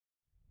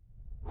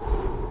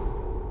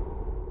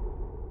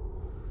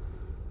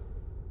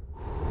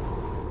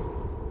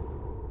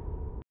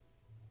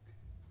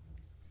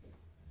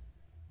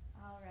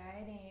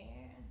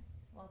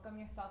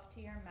welcome yourself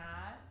to your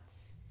mat.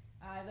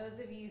 Those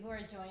of you who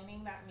are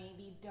joining that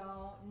maybe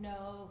don't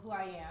know who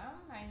I am,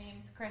 my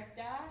name's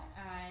Krista,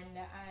 and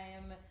I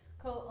am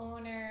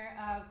co-owner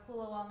of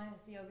Kula Wellness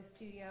Yoga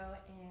Studio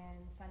in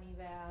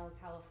Sunnyvale,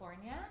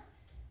 California.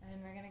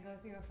 And we're gonna go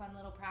through a fun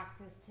little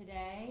practice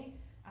today.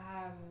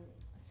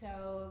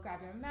 So grab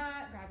your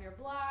mat, grab your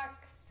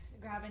blocks,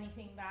 grab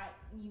anything that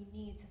you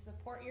need to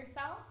support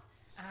yourself,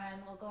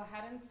 and we'll go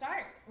ahead and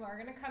start. We're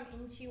gonna come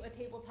into a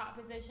tabletop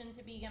position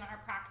to begin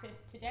our practice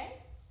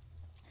today.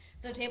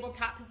 So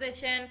tabletop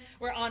position,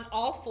 we're on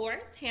all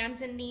fours,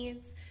 hands and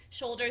knees,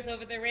 shoulders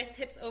over the wrists,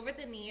 hips over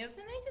the knees,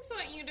 and I just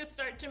want you to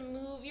start to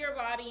move your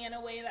body in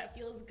a way that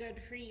feels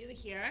good for you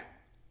here.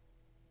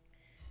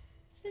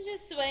 So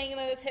just swaying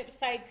those hips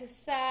side to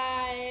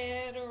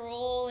side,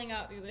 rolling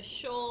out through the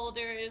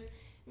shoulders,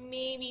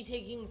 maybe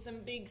taking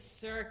some big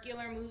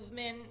circular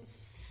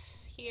movements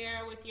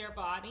here with your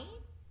body.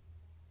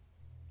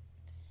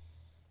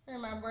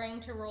 Remembering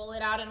to roll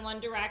it out in one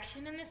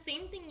direction, and the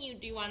same thing you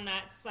do on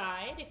that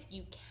side, if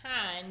you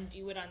can,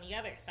 do it on the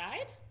other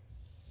side.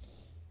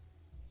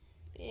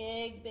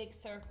 Big, big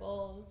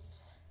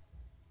circles.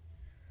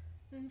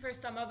 And for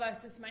some of us,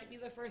 this might be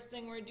the first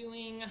thing we're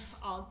doing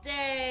all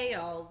day,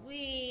 all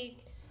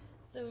week.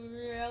 So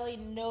really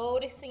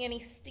noticing any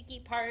sticky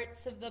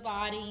parts of the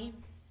body,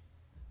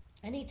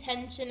 any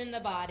tension in the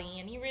body,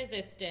 any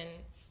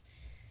resistance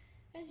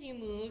as you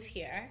move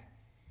here.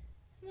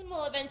 And then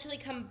we'll eventually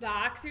come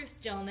back through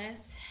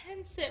stillness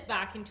and sit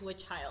back into a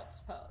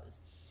child's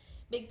pose.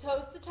 Big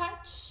toes to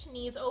touch,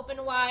 knees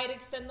open wide,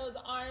 extend those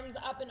arms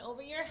up and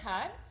over your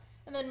head,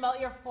 and then melt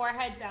your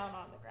forehead down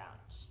on the ground.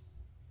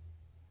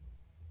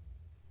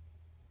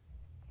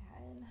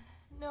 And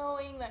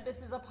knowing that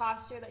this is a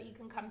posture that you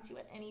can come to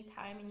at any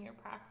time in your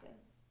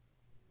practice.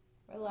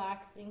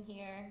 Relaxing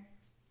here.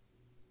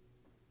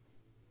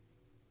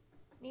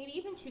 Maybe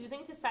even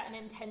choosing to set an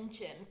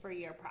intention for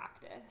your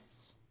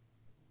practice.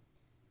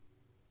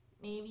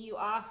 Maybe you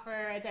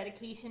offer a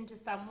dedication to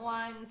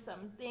someone,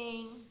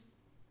 something.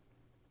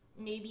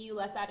 Maybe you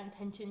let that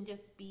intention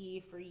just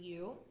be for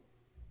you,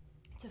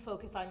 to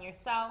focus on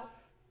yourself,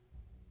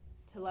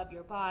 to love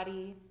your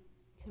body,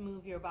 to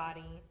move your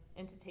body,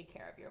 and to take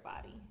care of your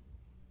body.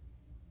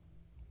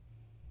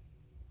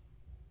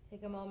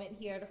 Take a moment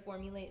here to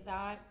formulate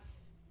that.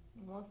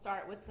 And we'll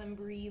start with some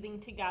breathing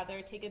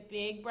together. Take a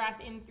big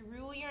breath in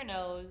through your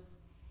nose.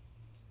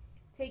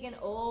 Take an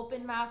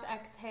open mouth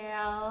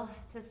exhale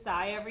to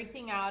sigh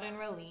everything out and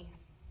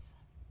release.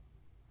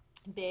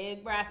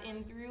 Big breath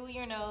in through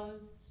your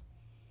nose.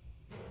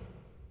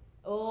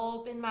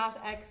 Open mouth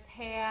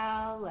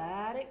exhale,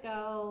 let it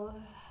go.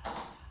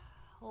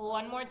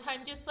 One more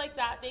time, just like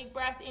that. Big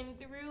breath in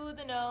through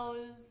the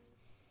nose.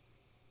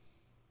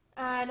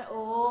 And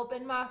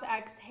open mouth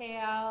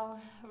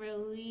exhale,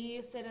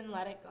 release it and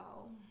let it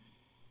go.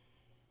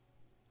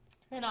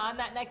 And on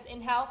that next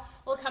inhale,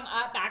 we'll come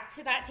up back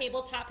to that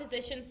tabletop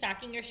position,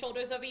 stacking your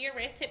shoulders over your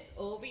wrists, hips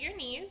over your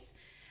knees,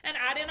 and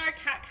add in our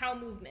cat-cow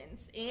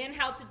movements.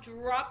 Inhale to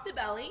drop the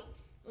belly,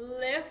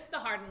 lift the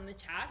heart in the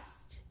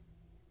chest,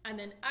 and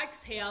then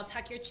exhale,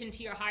 tuck your chin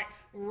to your heart,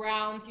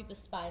 round through the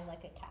spine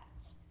like a cat.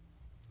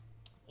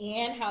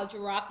 Inhale,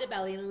 drop the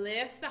belly,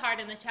 lift the heart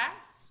in the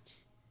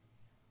chest.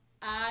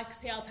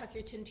 Exhale, tuck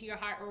your chin to your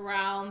heart,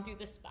 round through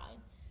the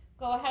spine.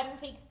 Go ahead and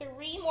take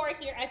 3 more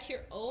here at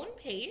your own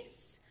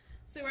pace.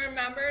 So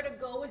remember to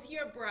go with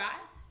your breath,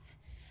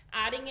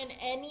 adding in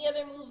any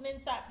other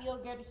movements that feel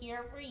good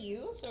here for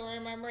you. So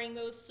remembering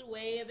those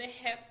sway of the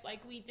hips like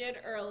we did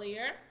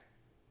earlier.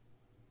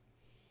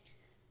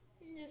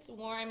 And just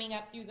warming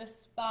up through the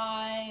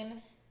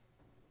spine.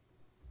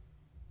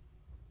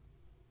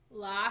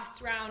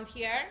 Last round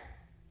here.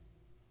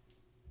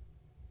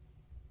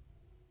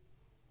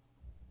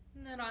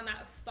 And then on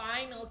that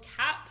final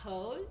cat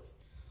pose,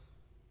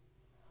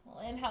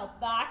 we'll inhale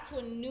back to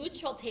a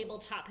neutral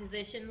tabletop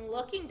position,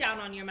 looking down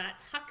on your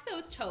mat. Tuck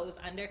those toes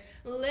under.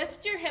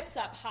 Lift your hips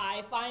up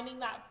high, finding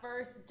that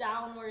first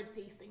downward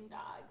facing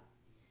dog.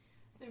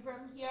 So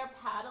from here,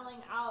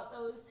 paddling out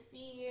those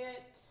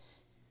feet.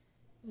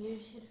 You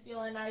should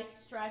feel a nice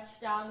stretch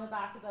down the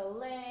back of the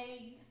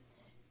legs.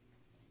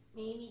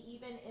 Maybe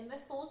even in the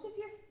soles of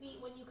your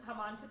feet when you come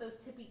onto those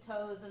tippy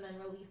toes, and then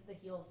release the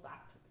heels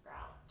back to the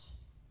ground.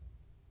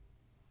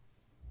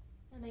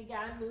 And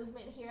again,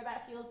 movement here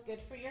that feels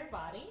good for your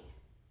body.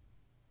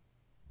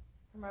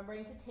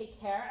 Remembering to take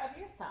care of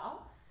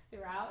yourself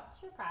throughout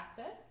your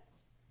practice.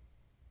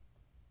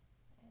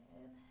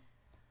 And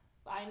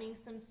finding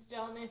some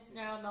stillness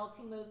now,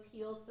 melting those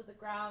heels to the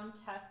ground,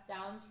 chest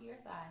down to your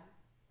thighs.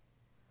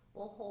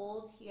 We'll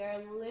hold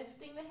here,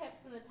 lifting the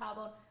hips and the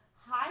tailbone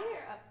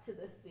higher up to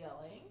the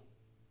ceiling.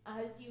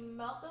 As you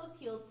melt those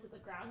heels to the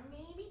ground,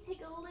 maybe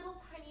take a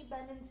little tiny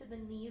bend into the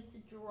knees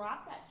to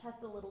drop that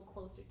chest a little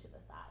closer to the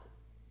thighs.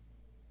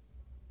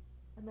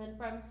 And then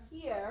from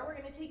here, we're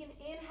going to take an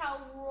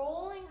inhale,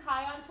 rolling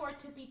high onto our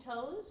tippy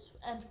toes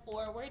and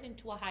forward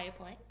into a high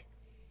plank.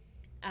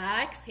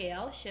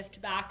 Exhale,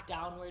 shift back,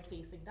 downward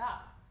facing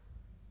dog.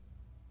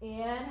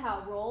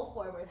 Inhale, roll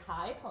forward,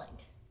 high plank.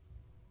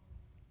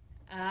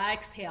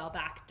 Exhale,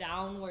 back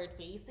downward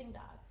facing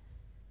dog.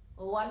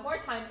 One more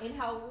time.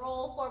 Inhale,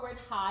 roll forward,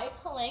 high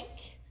plank.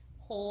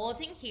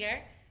 Holding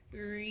here.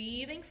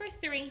 Breathing for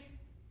 3,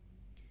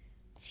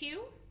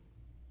 2,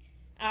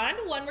 and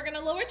 1. We're going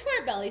to lower to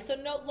our belly. So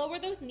lower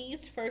those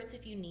knees first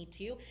if you need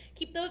to.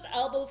 Keep those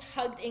elbows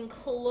hugged in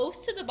close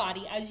to the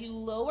body as you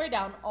lower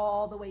down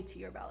all the way to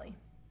your belly.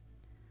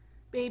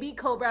 Baby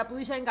Cobra,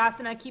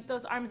 Bhujangasana. Keep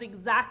those arms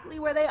exactly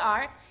where they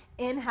are.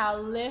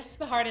 Inhale, lift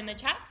the heart in the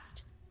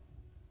chest.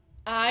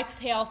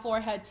 Exhale,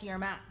 forehead to your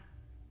mat.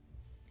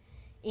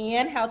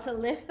 Inhale to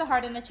lift the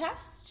heart in the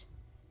chest.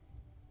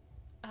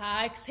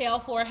 Exhale,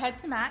 forehead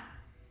to mat.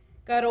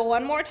 Go to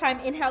one more time.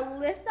 Inhale,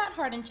 lift that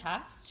heart and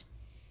chest.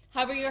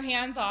 Hover your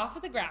hands off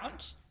of the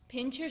ground.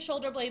 Pinch your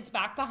shoulder blades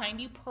back behind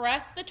you.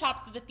 Press the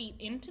tops of the feet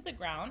into the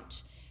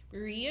ground.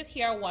 Breathe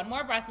here. One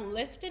more breath.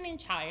 Lift an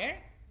inch higher.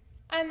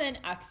 And then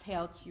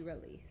exhale to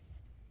release.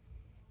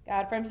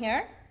 Good. From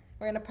here,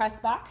 we're going to press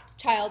back.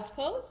 Child's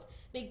pose.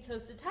 Big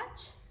toes to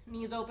touch.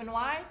 Knees open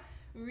wide.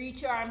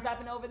 Reach your arms up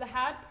and over the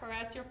head.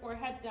 Press your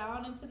forehead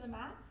down into the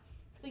mat.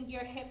 Sink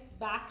your hips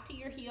back to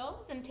your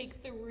heels and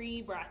take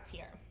 3 breaths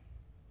here.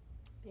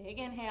 Big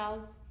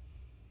inhales.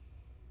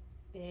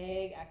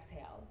 Big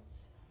exhales.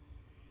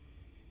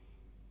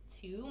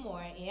 2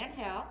 more.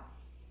 Inhale.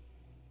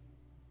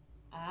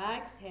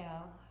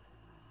 Exhale.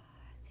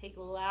 Take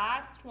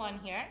last one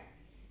here.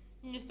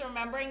 And just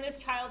remembering this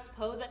child's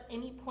pose at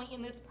any point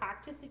in this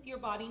practice. If your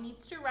body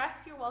needs to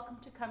rest, you're welcome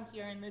to come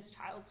here in this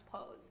child's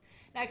pose.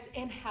 Next,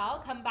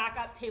 inhale, come back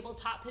up,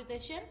 tabletop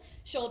position.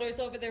 Shoulders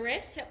over the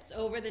wrists, hips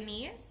over the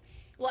knees.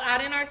 We'll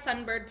add in our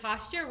sunbird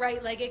posture.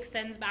 Right leg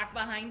extends back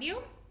behind you.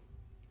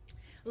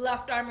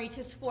 Left arm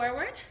reaches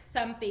forward,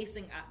 thumb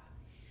facing up.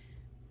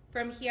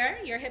 From here,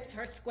 your hips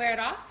are squared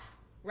off.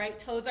 Right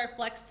toes are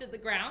flexed to the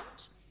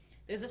ground.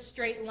 There's a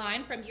straight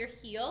line from your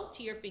heel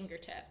to your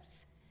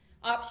fingertips.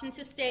 Option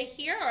to stay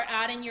here or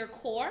add in your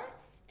core.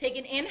 Take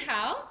an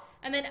inhale,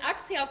 and then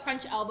exhale,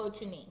 crunch elbow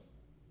to knee.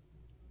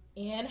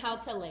 Inhale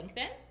to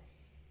lengthen.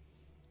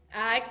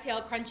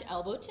 Exhale, crunch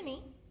elbow to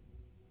knee.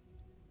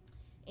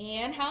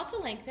 Inhale to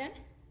lengthen.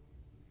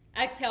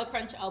 Exhale,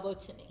 crunch elbow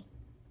to knee.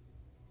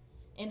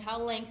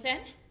 Inhale, lengthen.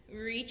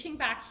 Reaching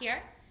back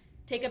here.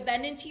 Take a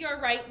bend into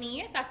your right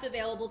knee if that's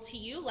available to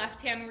you.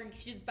 Left hand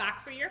reaches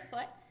back for your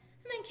foot.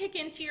 And then kick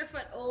into your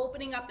foot,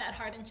 opening up that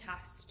heart and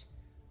chest.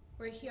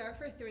 We're here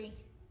for 3,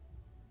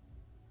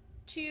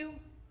 2,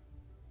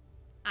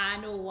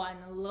 and 1.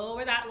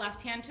 Lower that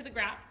left hand to the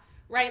ground.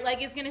 Right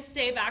leg is going to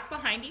stay back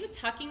behind you,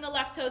 tucking the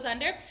left toes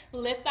under.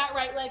 Lift that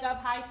right leg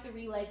up high,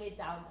 3-legged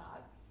down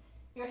dog.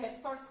 Your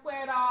hips are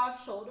squared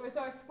off, shoulders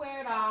are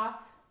squared off.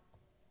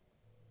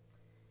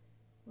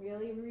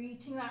 Really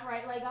reaching that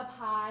right leg up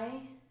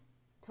high,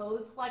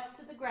 toes flexed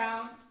to the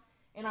ground.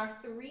 In our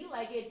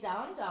 3-legged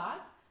down dog.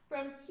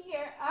 From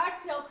here,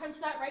 exhale,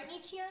 crunch that right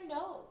knee to your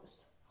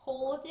nose.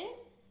 Hold it,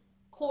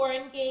 core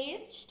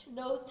engaged,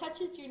 nose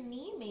touches your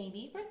knee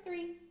maybe for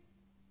 3,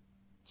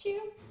 2,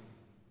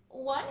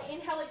 1.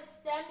 Inhale,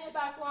 extend it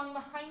back long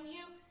behind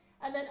you,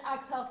 and then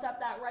exhale, step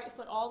that right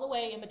foot all the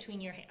way in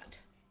between your hand.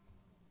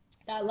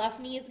 That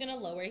left knee is going to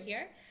lower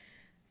here.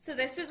 So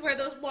this is where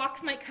those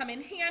blocks might come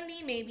in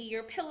handy, maybe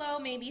your pillow,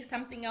 maybe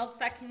something else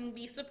that can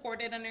be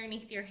supported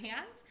underneath your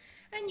hands,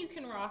 and you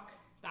can rock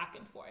back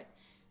and forth.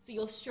 So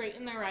you'll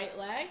straighten the right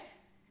leg,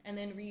 and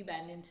then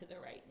rebend into the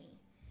right knee.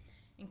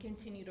 And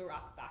continue to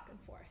rock back and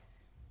forth.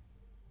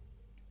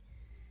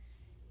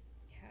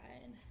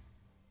 Good.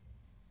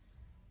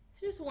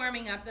 So just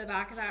warming up the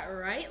back of that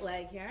right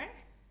leg here.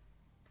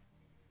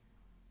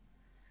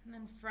 And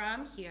then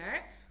from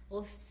here,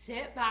 we'll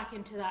sit back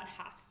into that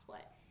half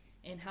split.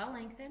 Inhale,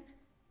 lengthen.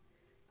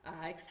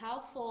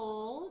 Exhale,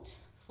 fold.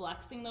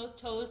 Flexing those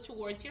toes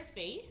towards your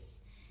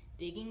face.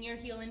 Digging your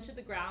heel into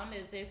the ground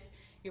as if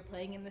you're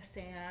playing in the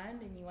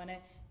sand and you want to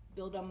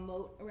build a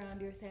moat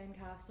around your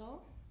sandcastle.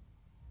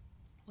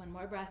 One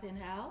more breath,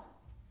 inhale.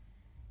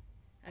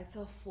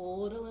 Exhale,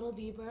 fold a little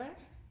deeper.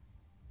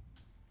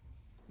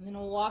 And then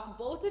we'll walk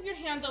both of your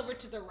hands over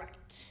to the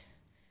right.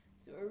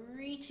 So we're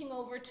reaching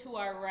over to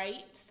our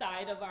right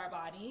side of our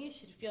body. You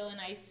should feel a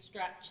nice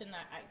stretch in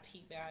that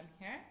IT band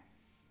here.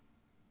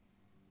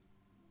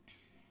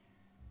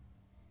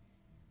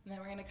 And then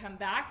we're going to come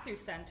back through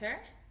center.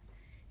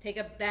 Take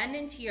a bend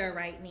into your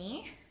right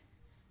knee,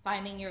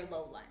 finding your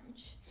low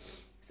lunge.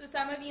 So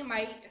some of you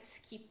might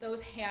keep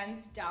those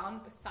hands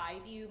down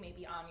beside you,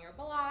 maybe on your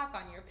block,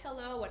 on your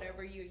pillow,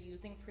 whatever you're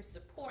using for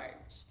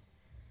support.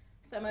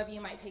 Some of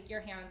you might take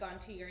your hands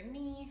onto your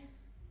knee.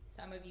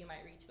 Some of you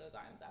might reach those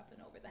arms up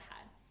and over the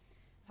head,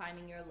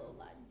 finding your low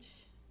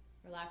lunge.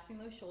 Relaxing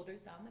those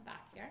shoulders down the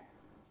back here.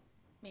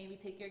 Maybe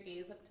take your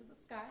gaze up to the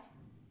sky.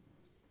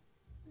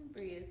 And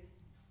breathe.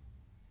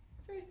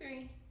 For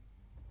 3,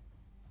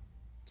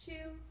 2,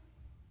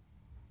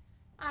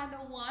 and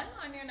 1.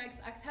 On your next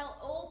exhale,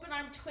 open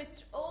arm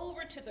twist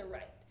over to the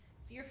right.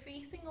 So you're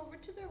facing over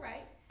to the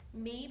right.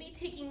 Maybe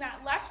taking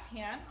that left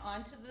hand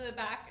onto the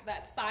back,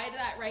 that side of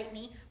that right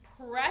knee,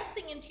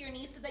 pressing into your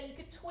knee so that you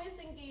could twist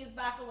and gaze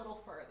back a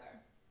little further.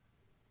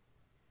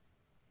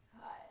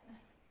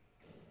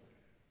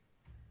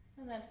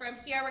 And then from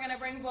here, we're gonna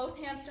bring both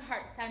hands to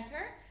heart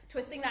center,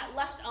 twisting that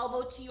left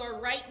elbow to your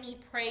right knee,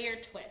 prayer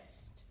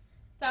twist.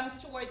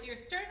 Thumbs towards your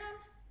sternum,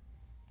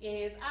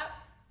 gaze up,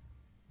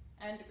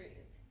 and breathe.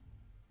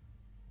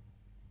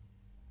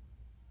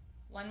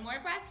 One more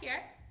breath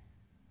here.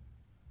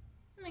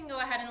 And then go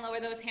ahead and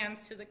lower those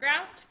hands to the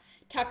ground.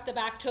 Tuck the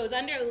back toes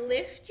under,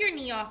 lift your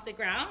knee off the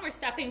ground. We're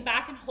stepping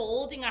back and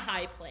holding a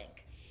high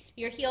plank.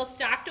 Your heels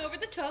stacked over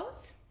the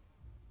toes.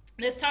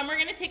 This time we're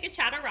gonna take a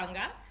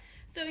chaturanga.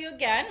 So you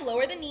again,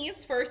 lower the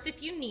knees first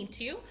if you need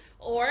to,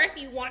 or if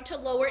you want to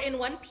lower in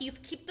one piece,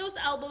 keep those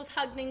elbows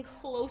hugging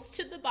close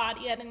to the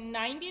body at a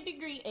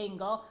 90-degree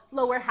angle,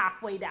 lower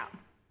halfway down.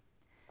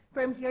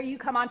 From here, you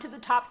come onto the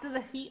tops of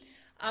the feet,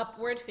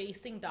 upward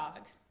facing dog,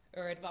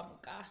 Urdhva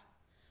Mukha.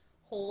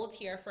 Hold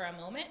here for a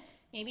moment.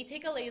 Maybe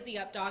take a lazy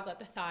up dog, let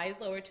the thighs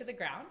lower to the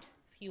ground.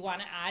 If you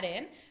want to add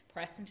in,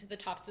 press into the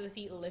tops of the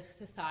feet, lift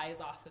the thighs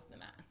off of the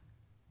mat.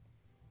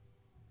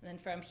 And then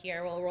from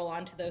here, we'll roll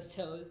onto those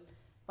toes,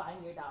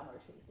 find your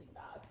downward facing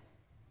dog.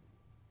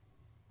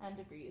 And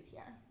to breathe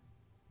here.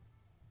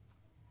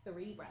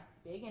 3 breaths,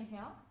 big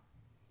inhale,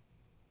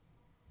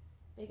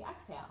 big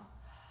exhale.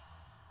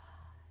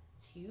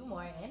 2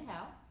 more,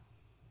 inhale,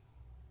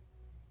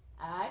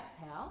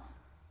 exhale.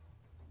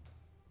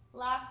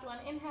 Last one,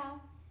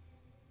 inhale,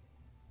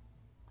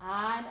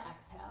 and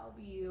exhale.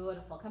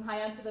 Beautiful. Come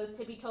high onto those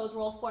tippy toes,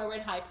 roll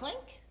forward, high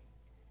plank.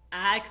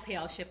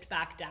 Exhale, shift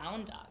back,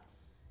 down dog.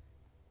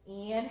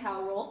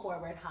 Inhale, roll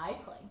forward, high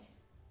plank.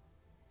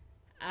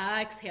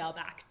 Exhale,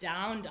 back,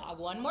 down dog.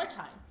 One more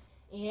time.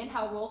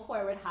 Inhale, roll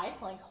forward, high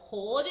plank.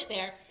 Hold it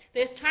there.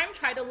 This time,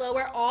 try to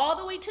lower all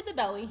the way to the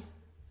belly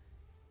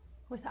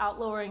without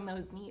lowering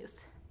those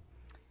knees.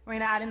 We're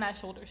gonna add in that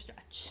shoulder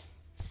stretch.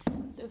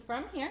 So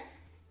from here,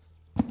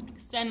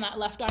 extend that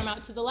left arm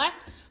out to the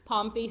left,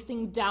 palm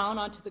facing down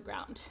onto the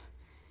ground.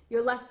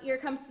 Your left ear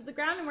comes to the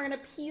ground, and we're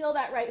gonna peel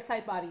that right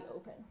side body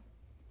open.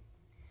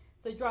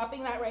 So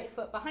dropping that right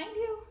foot behind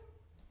you,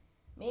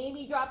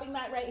 maybe dropping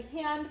that right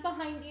hand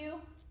behind you,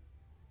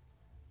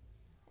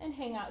 and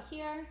hang out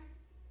here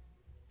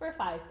for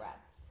 5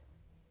 breaths.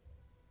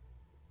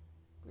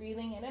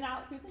 Breathing in and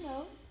out through the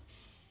nose.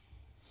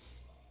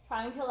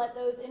 Trying to let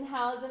those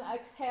inhales and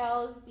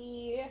exhales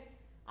be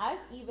as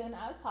even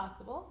as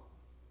possible.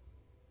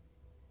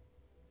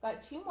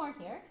 Got 2 more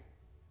here.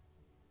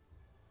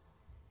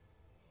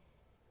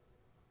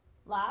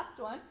 Last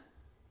one.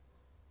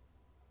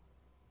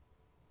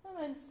 And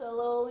then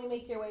slowly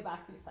make your way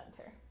back through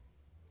center.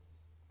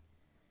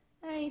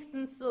 Nice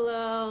and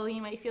slow.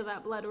 You might feel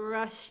that blood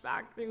rush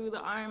back through the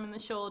arm and the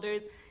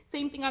shoulders.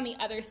 Same thing on the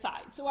other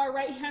side. So our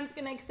right hand's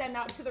gonna extend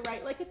out to the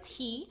right like a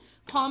T,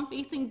 palm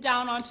facing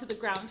down onto the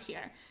ground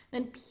here.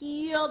 Then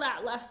peel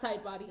that left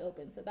side body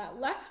open. So that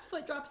left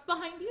foot drops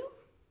behind you,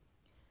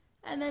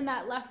 and then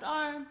that left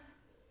arm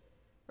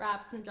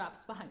wraps and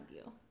drops behind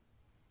you.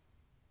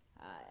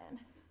 And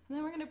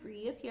then we're gonna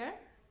breathe here.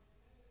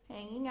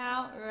 Hanging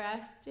out,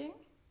 resting.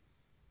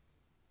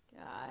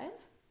 Good.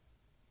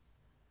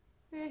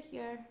 We're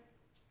here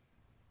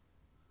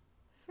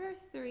for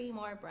 3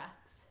 more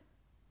breaths.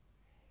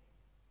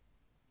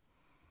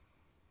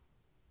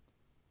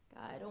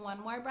 Good. 1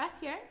 more breath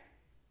here.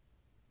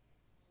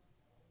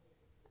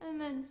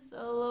 And then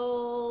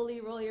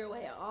slowly roll your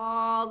way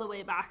all the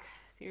way back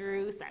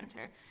through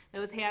center.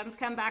 Those hands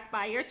come back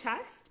by your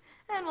chest,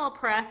 and we'll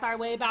press our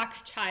way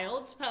back,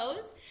 child's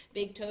pose.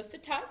 Big toes to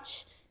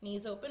touch,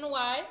 knees open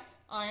wide,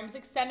 arms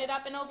extended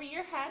up and over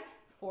your head,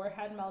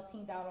 forehead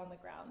melting down on the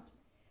ground.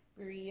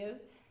 Breathe.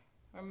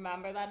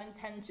 Remember that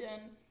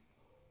intention.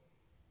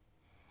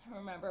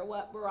 Remember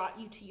what brought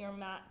you to your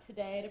mat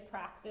today to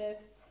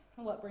practice,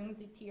 and what brings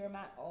you to your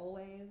mat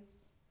always.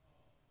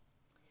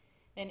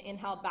 Then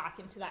inhale back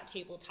into that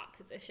tabletop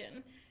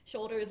position.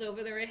 Shoulders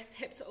over the wrists,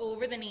 hips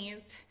over the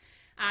knees.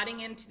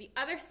 Adding into the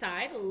other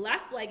side,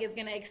 left leg is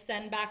gonna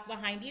extend back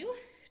behind you,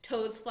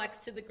 toes flex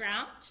to the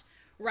ground.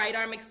 Right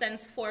arm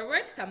extends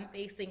forward, thumb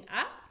facing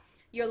up.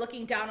 You're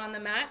looking down on the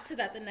mat so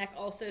that the neck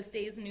also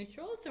stays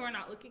neutral, so we're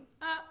not looking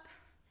up.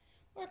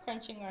 We're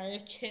crunching our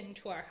chin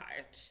to our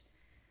heart.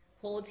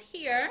 Hold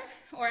here,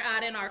 or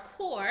add in our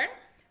core.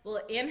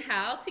 We'll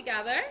inhale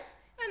together,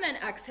 and then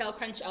exhale,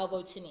 crunch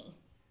elbow to knee.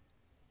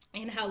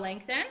 Inhale,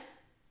 lengthen.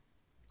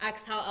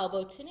 Exhale,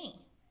 elbow to knee.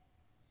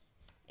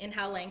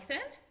 Inhale,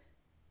 lengthen.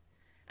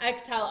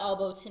 Exhale,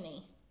 elbow to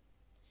knee.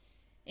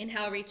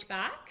 Inhale, reach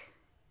back,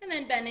 and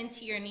then bend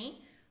into your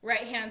knee.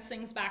 Right hand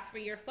swings back for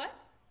your foot.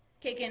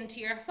 Kick into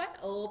your foot,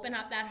 open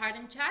up that heart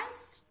and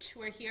chest.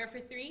 We're here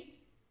for 3,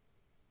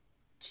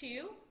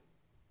 2,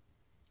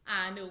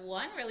 and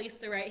 1. Release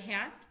the right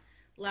hand.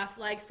 Left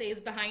leg stays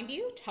behind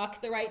you.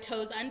 Tuck the right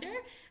toes under,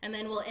 and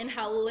then we'll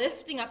inhale,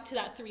 lifting up to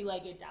that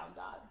 3-legged down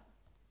dog.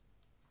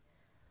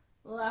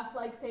 Left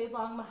leg stays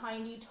long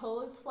behind you,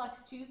 toes flex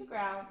to the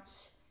ground.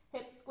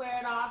 Hips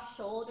squared off,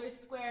 shoulders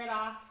squared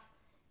off.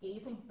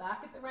 Gazing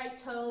back at the right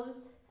toes,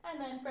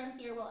 and then from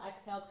here we'll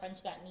exhale,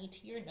 crunch that knee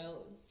to your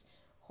nose.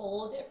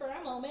 Hold it for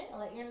a moment.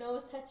 Let your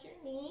nose touch your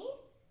knee.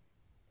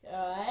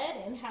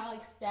 Good. Inhale,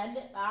 extend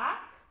it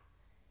back.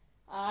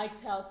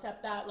 Exhale,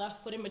 step that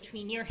left foot in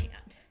between your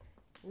hand.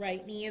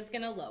 Right knee is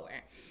gonna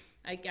lower.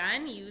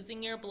 Again,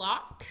 using your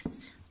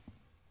blocks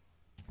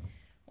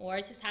or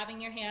just having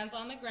your hands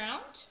on the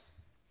ground.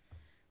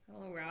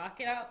 We'll rock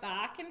it out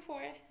back and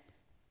forth.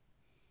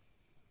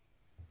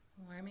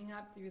 Warming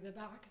up through the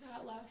back of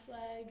that left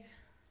leg.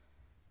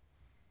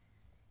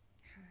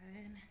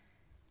 Good.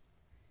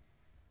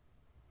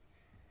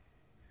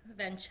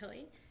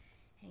 Eventually,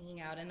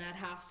 hanging out in that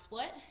half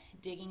split,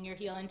 digging your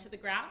heel into the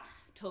ground,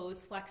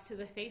 toes flex to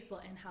the face. We'll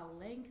inhale,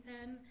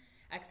 lengthen.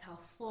 Exhale,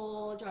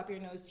 fold, drop your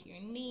nose to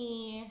your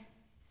knee.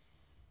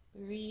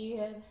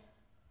 Breathe.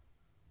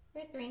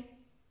 For 3,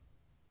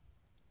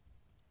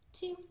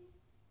 2,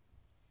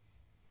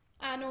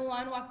 and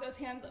 1. Walk those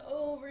hands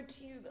over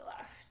to the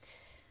left.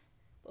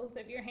 Both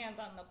of your hands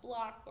on the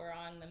block or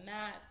on the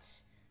mat,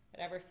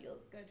 whatever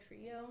feels good for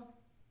you.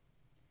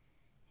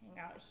 Hang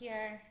out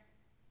here.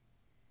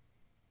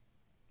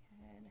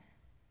 Good.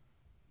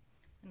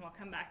 And we'll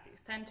come back through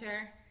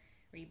center.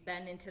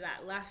 Re-bend into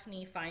that left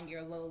knee, find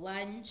your low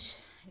lunge.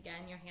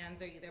 Again, your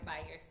hands are either by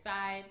your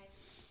side,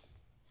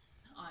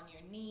 on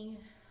your knee,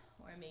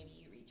 or maybe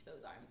you reach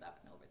those arms up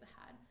and over the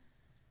head.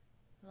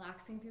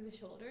 Relaxing through the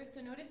shoulders.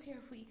 So notice here,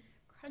 if we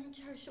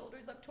crunch our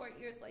shoulders up to our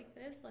ears like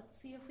this, let's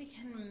see if we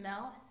can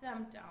melt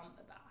them down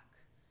the back.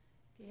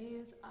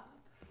 Gaze up,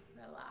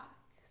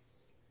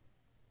 relax.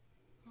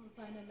 We'll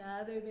find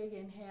another big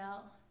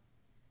inhale.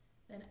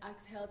 Then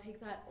exhale, take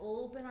that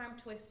open arm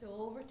twist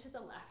over to the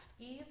left,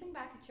 gazing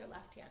back at your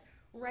left hand.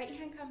 Right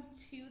hand comes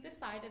to the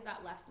side of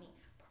that left knee.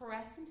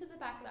 Press into the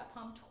back of that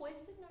palm,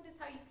 twist, and notice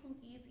how you can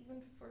gaze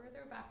even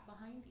further back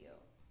behind you.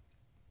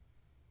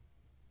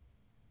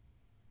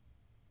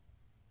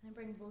 And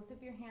bring both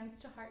of your hands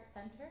to heart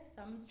center,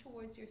 thumbs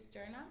towards your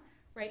sternum.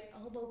 Right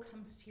elbow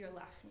comes to your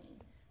left knee,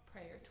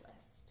 prayer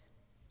twist.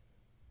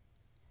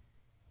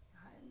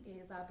 And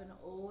gaze up and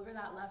over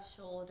that left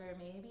shoulder,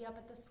 maybe up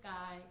at the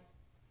sky.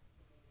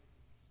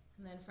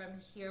 And then from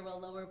here, we'll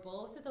lower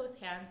both of those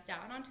hands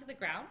down onto the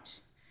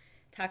ground.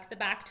 Tuck the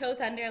back toes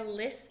under,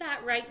 lift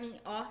that right knee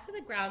off of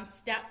the ground,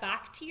 step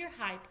back to your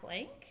high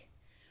plank.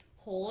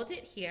 Hold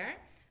it here.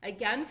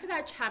 Again for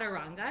that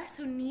chaturanga,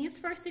 so knees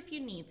first if you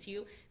need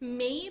to.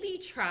 Maybe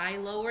try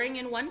lowering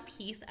in one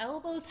piece,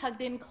 elbows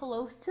hugged in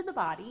close to the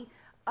body,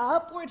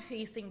 upward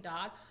facing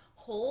dog.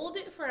 Hold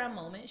it for a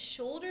moment,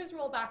 shoulders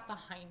roll back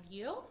behind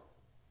you.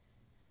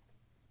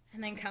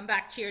 And then come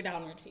back to your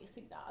downward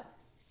facing dog.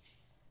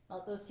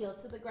 Melt those heels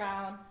to the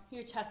ground,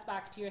 your chest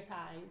back to your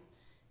thighs.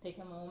 Take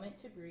a moment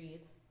to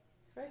breathe.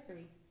 For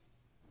 3,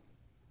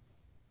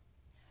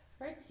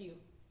 for 2,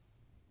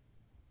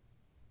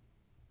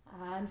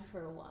 and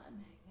for 1.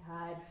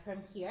 Good.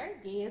 From here,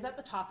 gaze at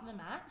the top of the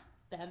mat,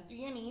 bend through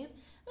your knees,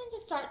 then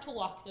just start to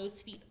walk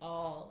those feet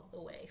all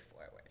the way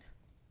forward.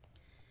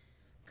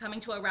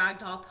 Coming to a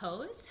ragdoll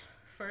pose.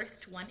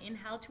 First, one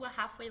inhale to a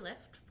halfway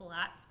lift,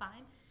 flat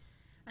spine,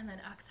 and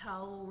then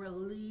exhale,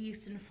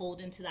 release and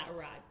fold into that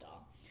ragdoll.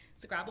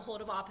 So grab a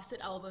hold of opposite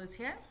elbows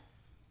here.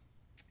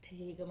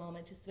 Take a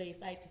moment to sway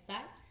side to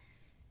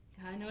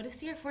side. Notice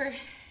here if we're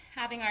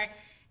having our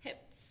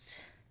hips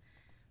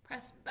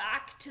press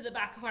back to the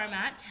back of our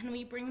mat, can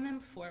we bring them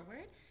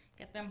forward?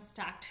 Get them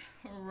stacked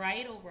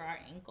right over our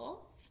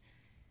ankles.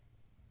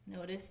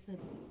 Notice the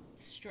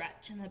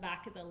stretch in the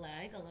back of the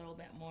leg a little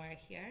bit more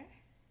here.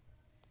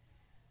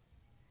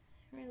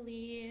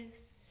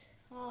 Release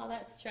all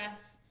that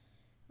stress,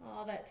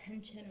 all that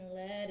tension,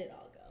 let it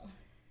all go.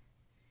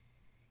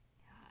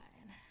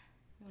 Good.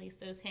 Release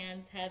those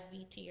hands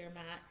heavy to your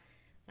mat.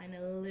 Find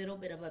a little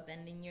bit of a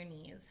bend in your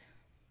knees.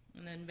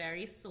 And then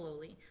very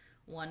slowly,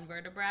 one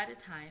vertebra at a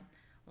time,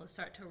 we'll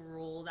start to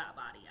roll that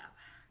body up,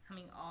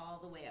 coming all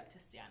the way up to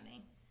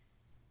standing.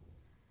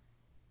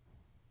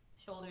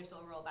 Shoulders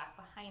will roll back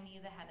behind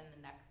you, the head and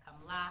the neck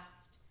come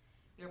last.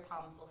 Your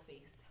palms will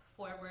face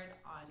forward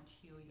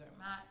onto your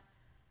mat.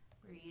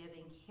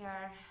 Breathing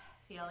here,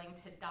 feeling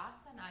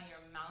Tadasana, your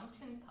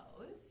mountain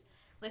pose.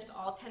 Lift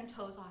all 10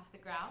 toes off the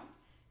ground.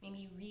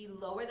 Maybe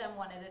re-lower them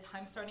one at a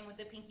time, starting with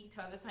the pinky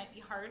toe. This might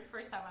be hard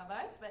for some of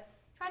us, but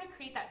try to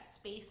create that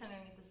space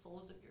underneath the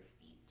soles of your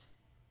feet.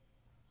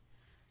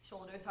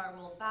 Shoulders are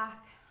rolled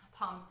back,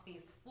 palms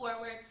face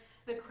forward.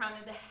 The crown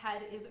of the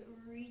head is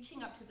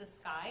reaching up to the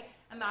sky.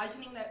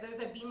 Imagining that there's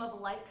a beam of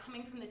light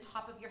coming from the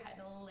top of your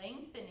head,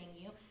 lengthening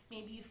you.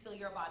 Maybe you feel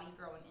your body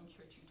grow an inch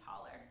or two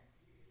taller.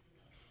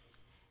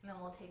 And then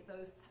we'll take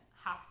those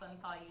half sun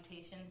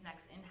salutations.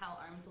 Next inhale,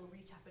 arms will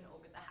reach up and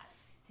over the head.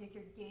 Take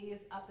your gaze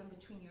up in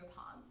between your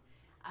palms.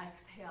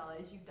 Exhale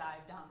as you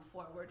dive down,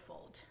 forward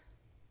fold.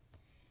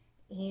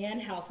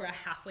 Inhale for a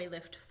halfway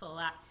lift,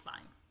 flat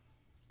spine.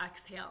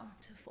 Exhale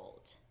to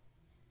fold.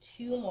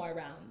 2 more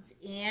rounds.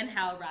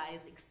 Inhale,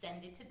 rise,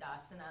 extended to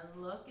Tadasana.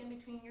 Look in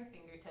between your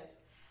fingertips.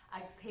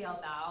 Exhale,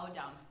 bow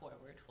down,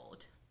 forward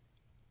fold.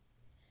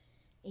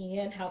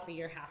 Inhale for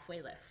your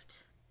halfway lift.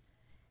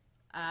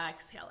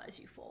 Exhale as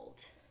you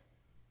fold.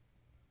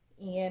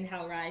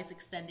 Inhale, rise,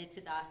 extended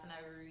to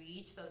Tadasana.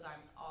 Reach those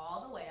arms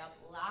all the way up.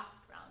 Last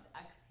round.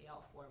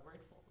 Exhale, forward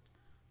fold.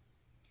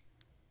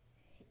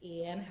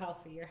 Inhale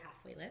for your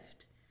halfway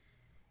lift.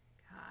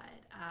 Good.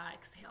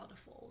 Exhale to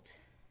fold.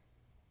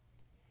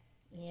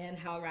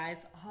 Inhale,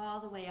 rise all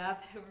the way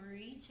up,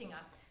 reaching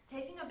up.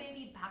 Taking a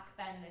baby back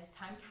bend this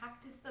time.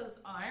 Cactus those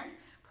arms.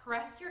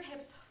 Press your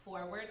hips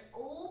forward.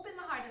 Open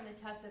the heart and the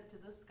chest up to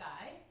the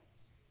sky.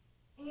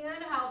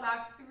 Inhale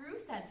back through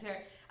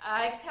center.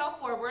 Exhale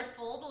forward,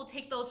 fold. We'll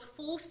take those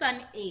full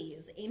sun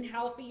A's.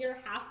 Inhale for your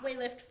halfway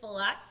lift,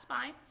 flat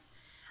spine.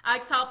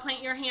 Exhale,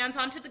 plant your hands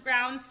onto the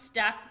ground.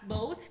 Step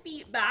both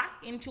feet back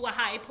into a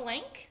high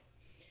plank.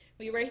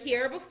 We were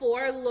here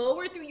before.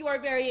 Lower through your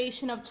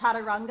variation of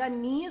chaturanga.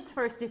 Knees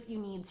first if you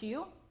need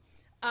to.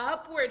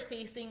 Upward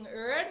facing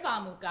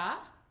Urdhva Mukha.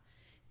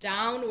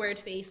 Downward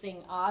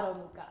facing Adho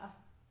Mukha.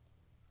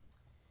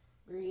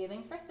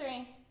 Breathing for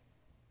 3,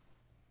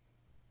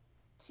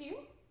 2,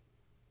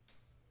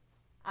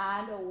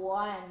 and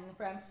 1.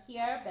 From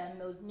here,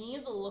 bend those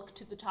knees, look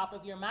to the top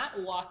of your mat,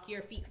 walk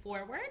your feet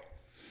forward.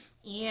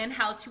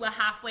 Inhale to a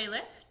halfway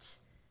lift.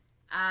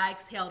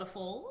 Exhale to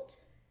fold.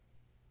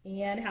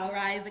 Inhale,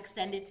 rise,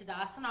 extend it to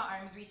Tadasana,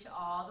 arms reach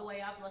all the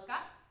way up, look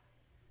up.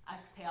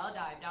 Exhale,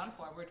 dive down,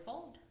 forward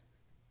fold.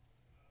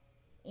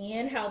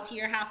 Inhale to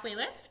your halfway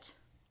lift.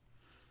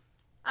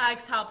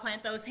 Exhale,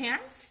 plant those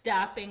hands,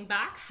 stepping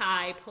back,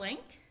 high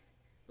plank.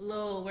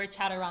 Lower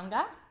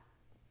chaturanga.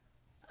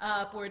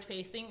 Upward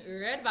facing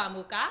Urdhva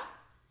Mukha.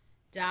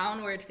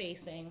 Downward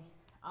facing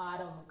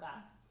Adho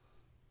Mukha.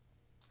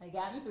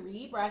 Again,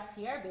 3 breaths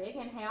here. Big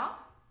inhale.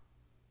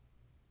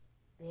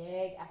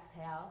 Big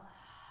exhale.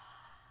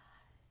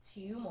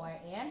 2 more.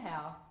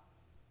 Inhale.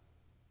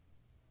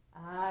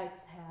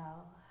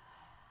 Exhale.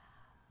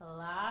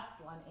 Last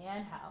one.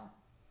 Inhale.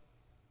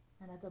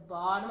 And at the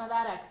bottom of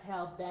that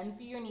exhale, bend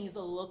through your knees.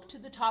 Look to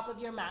the top of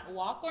your mat.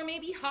 Walk or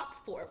maybe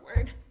hop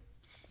forward.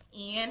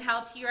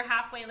 Inhale to your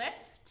halfway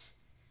lift.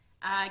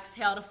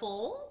 Exhale to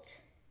fold.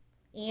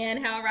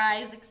 Inhale,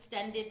 rise,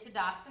 extended to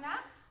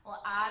Tadasana.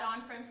 We'll add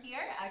on from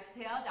here.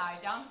 Exhale,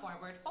 dive down,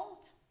 forward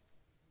fold.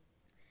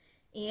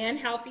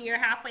 Inhale for your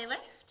halfway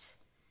lift.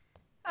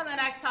 And then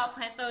exhale,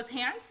 plant those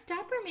hands.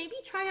 Step or maybe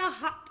try a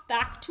hop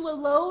back to a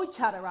low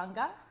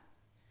chaturanga.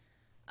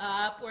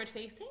 Upward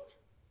facing.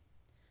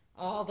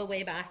 All the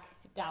way back,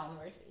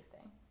 downward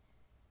facing.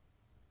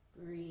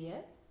 Breathe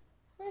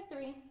for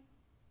 3,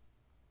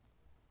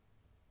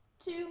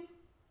 2,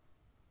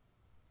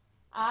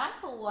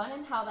 and 1.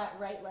 Inhale that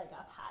right leg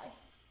up high.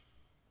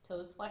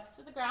 Toes flex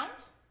to the ground.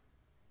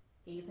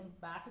 Gazing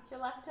back at your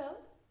left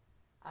toes.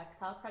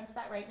 Exhale, crunch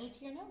that right knee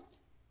to your nose.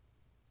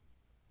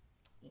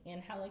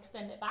 Inhale,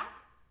 extend it back.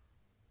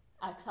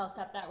 Exhale,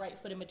 step that right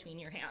foot in between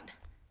your hand.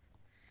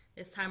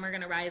 This time we're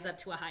going to rise up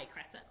to a high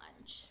crescent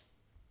lunge.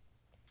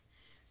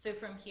 So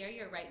from here,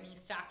 your right knee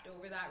stacked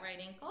over that right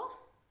ankle,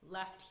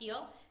 left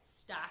heel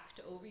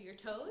stacked over your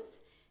toes.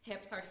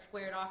 Hips are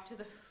squared off to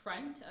the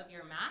front of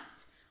your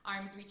mat.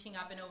 Arms reaching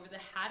up and over the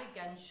head.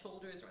 Again,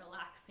 shoulders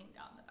relaxing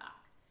down the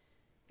back.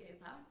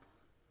 Gaze up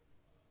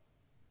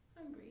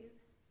and breathe.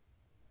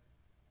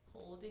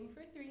 Holding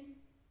for 3.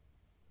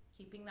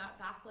 Keeping that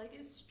back leg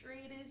as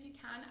straight as you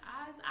can,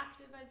 as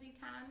active as you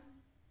can.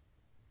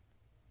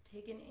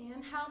 Take an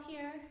inhale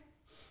here.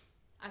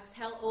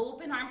 Exhale,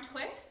 open arm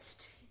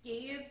twist.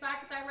 Gaze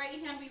back at that right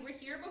hand. We were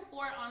here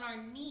before on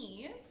our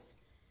knees.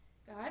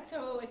 Good.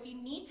 So if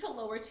you need to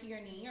lower to your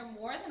knee, you're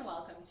more than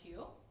welcome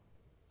to.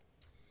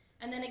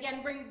 And then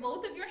again, bring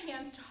both of your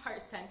hands to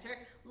heart center.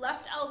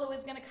 Left elbow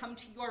is going to come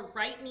to your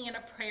right knee in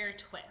a prayer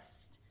twist.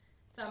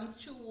 Thumbs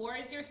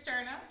towards your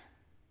sternum.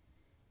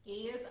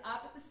 Gaze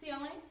up at the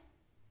ceiling.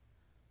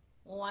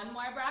 1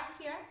 more breath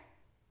here.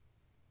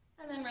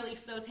 And then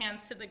release those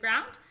hands to the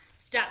ground.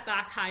 Step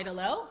back high to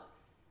low.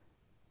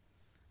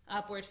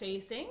 Upward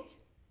facing.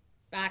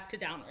 Back to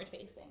downward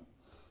facing.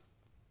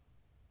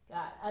 Good.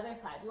 Other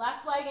side.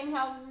 Left leg,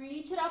 inhale,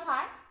 reach it up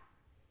high.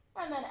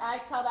 And then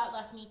exhale that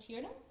left knee to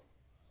your nose.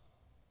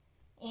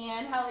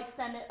 Inhale,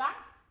 extend it back.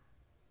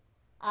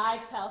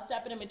 Exhale,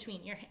 step it in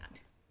between your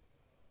hand.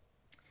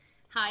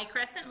 High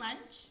crescent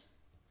lunge.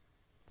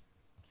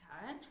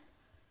 Good.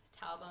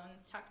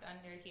 Tailbones tucked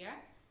under here.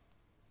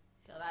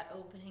 Feel that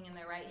opening in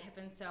the right hip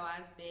and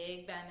psoas,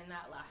 big bend in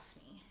that left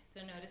knee.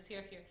 So notice here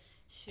if you're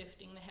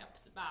shifting the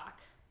hips back,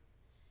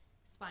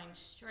 spine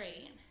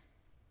straight.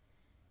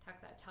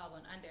 Tuck that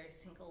tailbone under,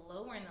 sink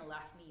lower in the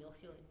left knee. You'll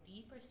feel a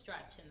deeper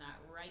stretch in that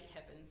right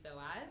hip and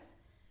psoas.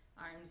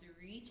 Arms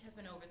reach up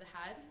and over the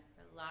head.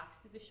 Relax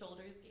through the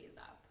shoulders, gaze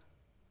up.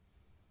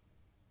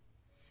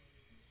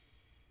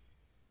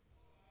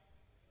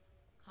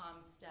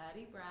 Calm,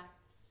 steady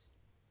breaths.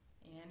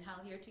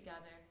 Inhale here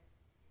together.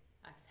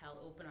 Exhale,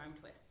 open arm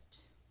twist.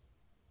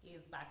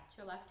 Gaze back at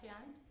your left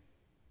hand.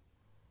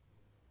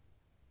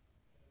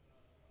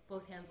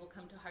 Both hands will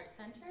come to heart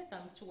center,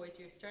 thumbs towards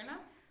your sternum,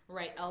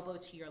 right elbow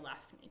to your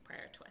left knee,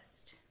 prayer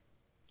twist.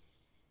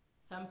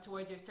 Thumbs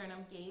towards your sternum,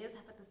 gaze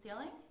up at the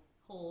ceiling.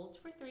 Hold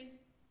for 3,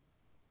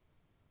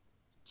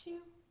 2,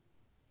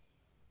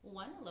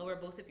 1. Lower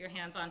both of your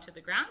hands onto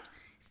the ground.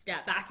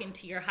 Step back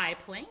into your high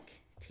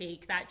plank.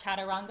 Take that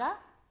chaturanga,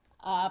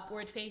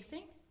 upward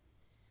facing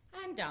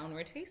and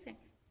downward facing.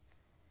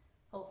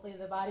 Hopefully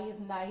the body is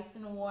nice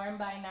and warm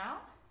by now.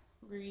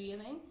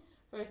 Breathing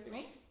for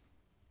 3,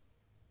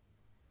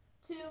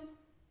 2,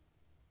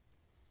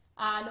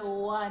 and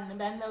 1.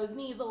 Bend those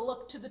knees,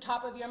 look to the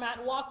top of your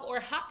mat, walk or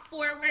hop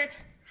forward.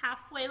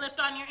 Halfway lift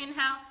on your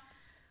inhale.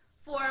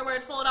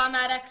 Forward fold on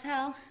that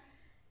exhale.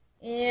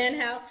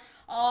 Inhale,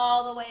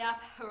 all the way up,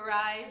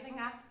 rising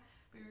up,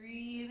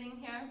 breathing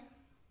here.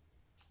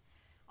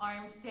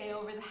 Arms stay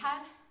over the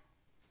head,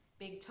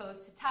 big toes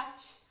to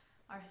touch.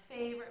 Our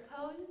favorite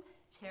pose,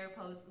 chair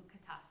pose,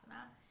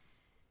 Utkatasana.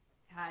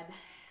 Good.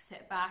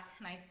 Sit back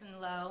nice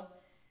and low,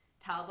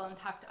 tailbone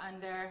tucked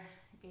under,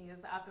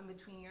 gaze up in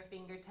between your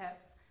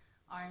fingertips,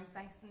 arms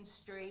nice and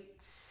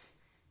straight.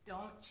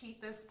 Don't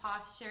cheat this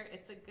posture,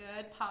 it's a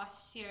good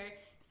posture.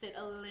 Sit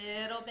a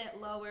little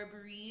bit lower,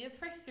 breathe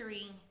for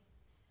 3,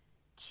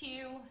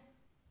 2,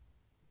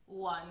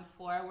 1.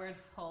 Forward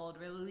fold,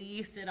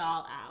 release it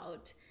all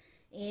out.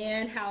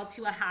 Inhale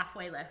to a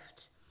halfway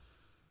lift.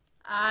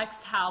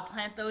 Exhale,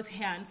 plant those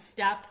hands,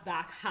 step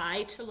back,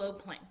 high to low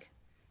plank.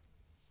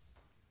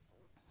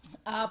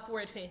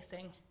 Upward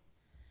facing,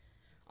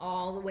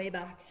 all the way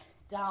back,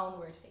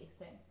 downward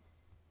facing.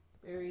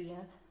 Breathe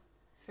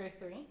for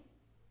 3,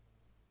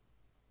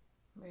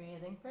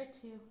 breathing for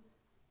 2,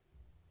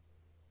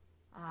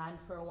 and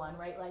for 1.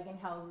 Right leg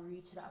inhale,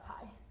 reach it up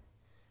high.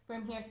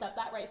 From here, step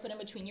that right foot in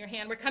between your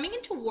hand. We're coming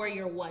into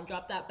warrior 1.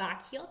 Drop that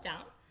back heel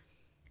down.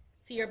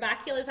 So your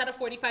back heel is at a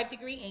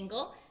 45-degree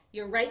angle.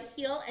 Your right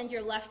heel and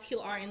your left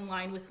heel are in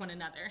line with one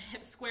another.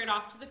 Hips squared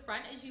off to the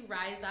front as you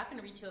rise up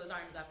and reach those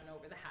arms up and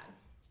over the head.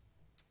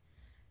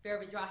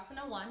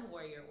 Virabhadrasana 1,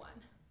 warrior 1.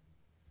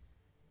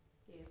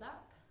 Gaze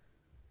up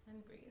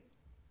and breathe.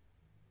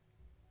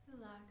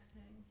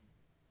 Relaxing.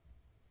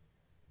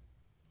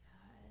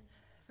 Good.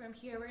 From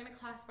here, we're going to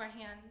clasp our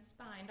hands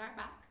behind our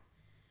back.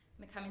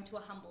 I'm going to come into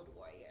a humbled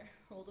warrior.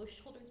 Roll those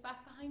shoulders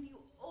back behind you.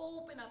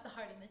 Open up the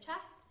heart and the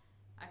chest.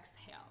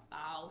 Exhale,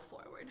 bow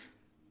forward.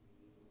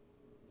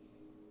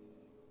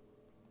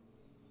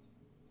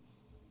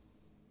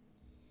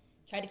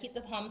 Try to keep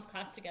the palms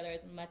clasped together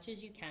as much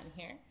as you can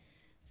here.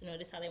 So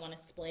notice how they want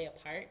to splay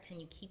apart. Can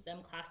you keep them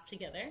clasped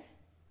together?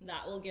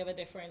 That will give a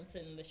difference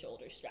in the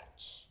shoulder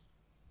stretch.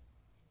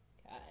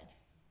 Good.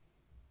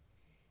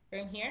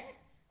 From here,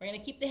 we're going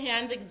to keep the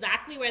hands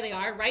exactly where they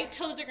are. Right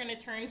toes are going to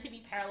turn to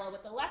be parallel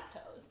with the left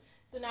toes.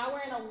 So now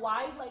we're in a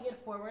wide-legged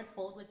forward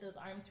fold with those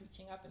arms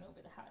reaching up and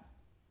over the head.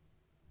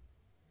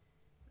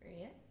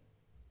 Breathe.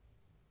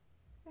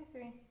 For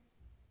 3,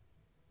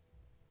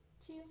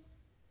 2,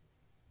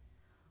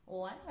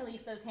 1.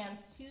 Release those hands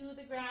to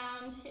the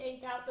ground.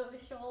 Shake out those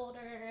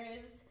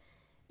shoulders.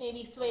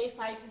 Maybe sway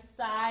side to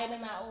side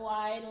in that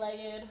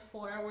wide-legged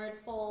forward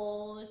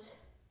fold.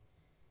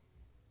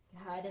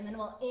 Good. And then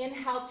we'll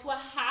inhale to a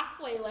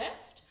halfway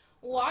lift.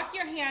 Walk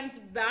your hands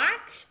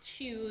back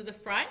to the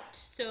front.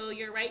 So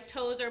your right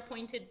toes are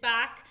pointed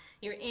back.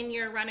 You're in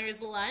your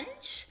runner's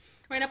lunge.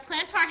 We're going to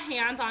plant our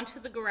hands onto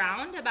the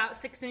ground about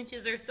 6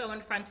 inches or so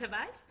in front of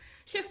us.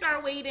 Shift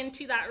our weight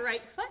into that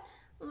right foot.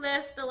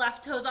 Lift the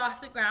left toes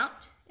off the ground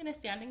in a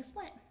standing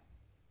split.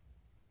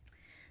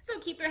 So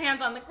keep your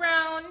hands on the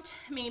ground,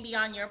 maybe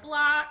on your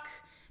block,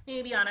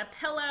 maybe on a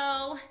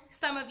pillow.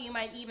 Some of you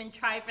might even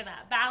try for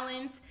that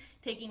balance,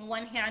 taking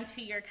one hand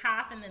to your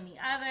calf and then the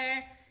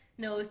other.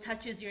 Nose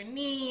touches your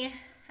knee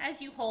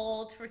as you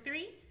hold for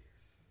 3,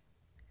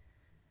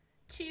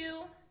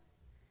 2,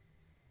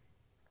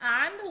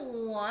 and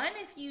 1.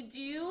 If you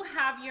do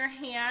have your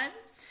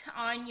hands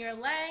on your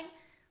leg,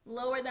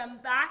 lower them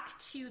back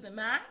to the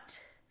mat.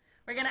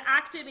 We're going to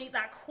activate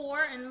that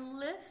core and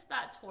lift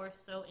that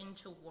torso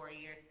into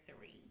warrior 3.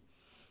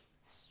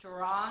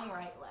 Strong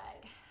right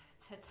leg.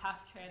 It's a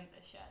tough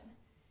transition.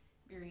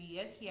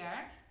 Breathe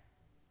here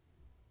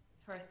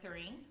for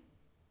 3,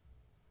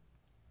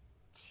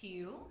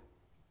 2,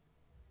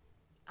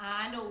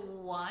 and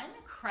 1.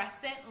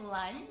 Crescent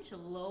lunge.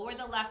 Lower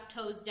the left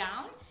toes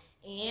down.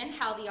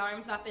 Inhale the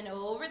arms up and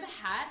over the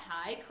head.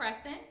 High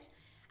crescent.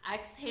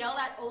 Exhale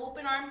that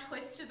open arm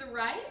twist to the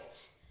right.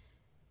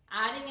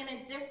 Adding in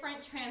a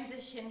different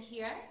transition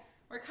here.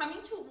 We're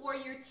coming to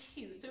warrior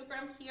 2. So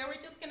from here,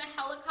 we're just going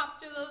to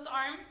helicopter those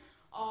arms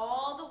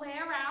all the way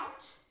around.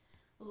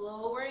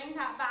 Lowering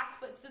that back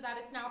foot so that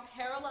it's now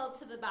parallel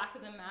to the back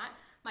of the mat.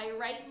 My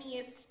right knee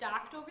is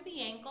stacked over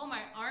the ankle.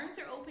 My arms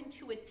are open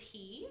to a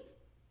T.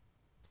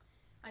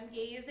 I'm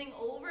gazing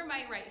over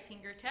my right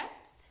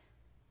fingertips.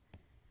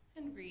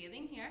 And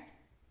breathing here.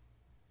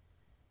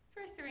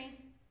 For 3,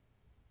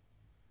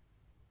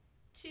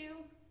 2,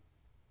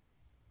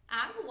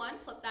 and 1.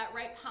 Flip that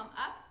right palm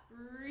up.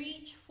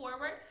 Reach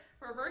forward.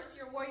 Reverse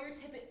your warrior.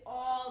 Tip it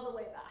all the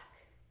way back.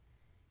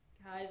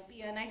 Good.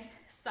 Be a nice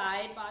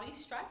side body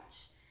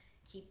stretch.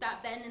 Keep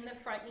that bend in the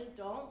front knee.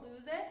 Don't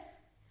lose it.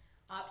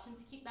 Option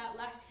to keep that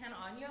left hand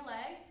on your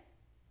leg.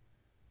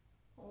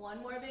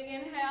 One more big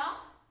inhale.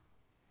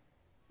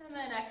 And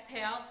then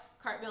exhale.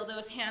 Cartwheel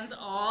those hands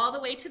all the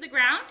way to the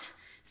ground.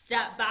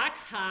 Step back,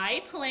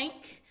 high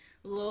plank.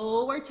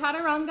 Lower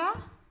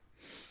chaturanga.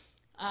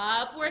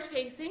 Upward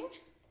facing.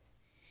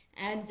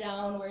 And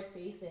downward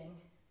facing.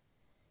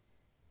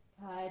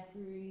 Good.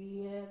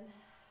 Breathe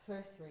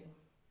for 3,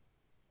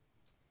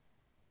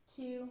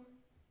 2,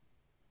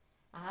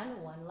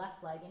 and 1.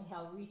 Left leg,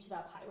 inhale, reach it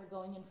up high. We're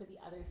going in for the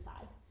other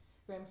side.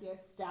 From here,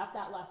 step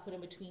that left foot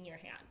in between your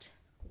hand.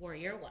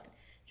 Warrior 1.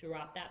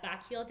 Drop that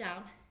back heel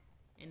down.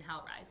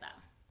 Inhale, rise up.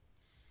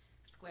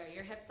 Square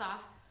your hips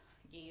off,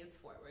 gaze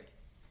forward.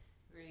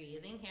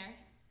 Breathing here,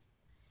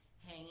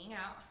 hanging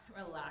out.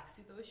 Relax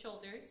through those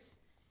shoulders.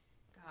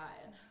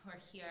 Good. We're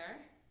here.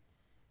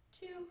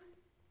 2,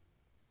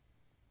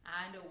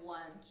 and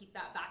 1. Keep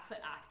that back foot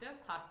active.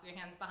 Clasp your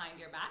hands behind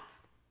your back.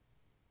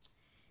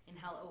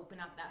 Inhale, open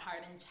up that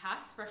heart and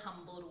chest for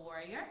humbled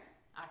warrior.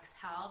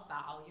 Exhale,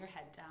 bow your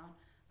head down.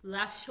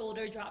 Left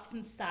shoulder drops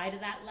inside of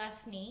that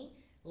left knee.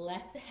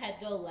 Let the head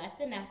go, let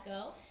the neck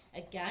go.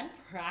 Again,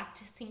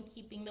 practicing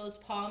keeping those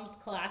palms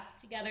clasped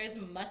together as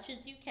much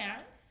as you can.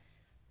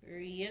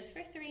 Breathe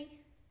for 3,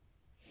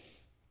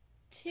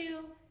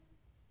 2,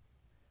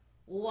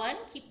 1.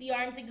 Keep the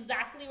arms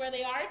exactly where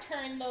they are.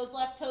 Turn those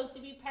left toes to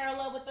be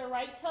parallel with the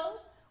right toes.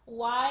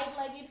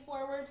 Wide-legged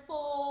forward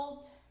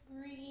fold.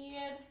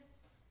 Breathe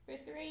for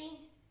 3,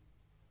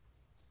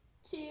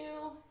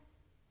 2,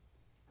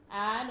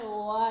 and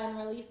 1.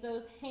 Release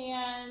those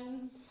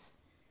hands.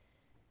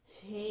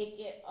 Take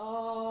it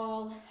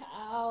all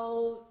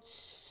out.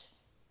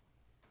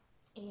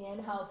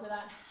 Inhale for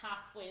that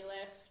halfway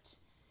lift.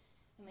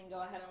 And then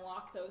go ahead and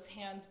walk those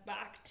hands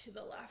back to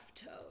the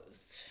left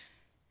toes.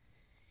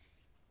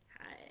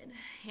 Good.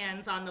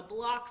 Hands on the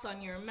blocks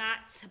on your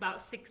mats,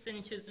 about 6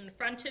 inches in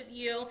front of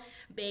you.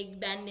 Big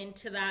bend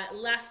into that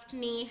left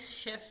knee.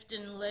 Shift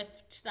and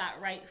lift that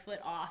right foot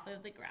off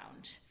of the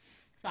ground.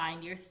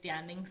 Find your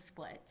standing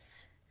splits.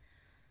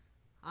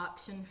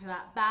 Option for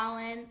that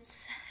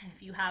balance.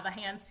 If you have a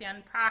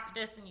handstand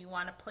practice and you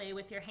want to play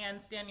with your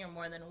handstand, you're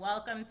more than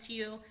welcome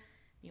to.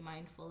 Be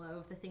mindful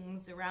of the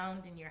things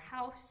around in your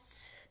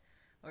house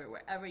or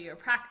wherever you're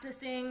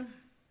practicing.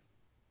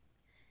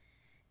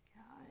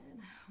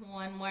 Good.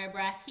 One more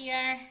breath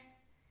here.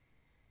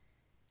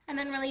 And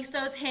then release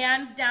those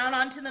hands down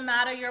onto the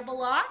mat or your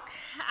block.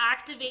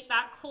 Activate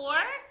that core.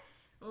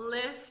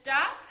 Lift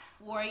up.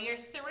 Warrior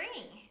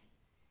 3.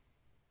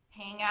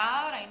 Hang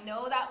out. I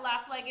know that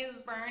left leg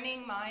is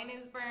burning. Mine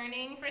is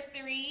burning for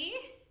 3,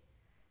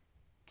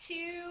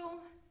 2,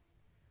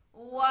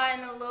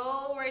 1.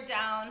 Lower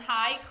down.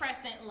 High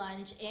crescent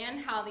lunge.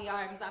 Inhale the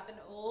arms up and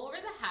over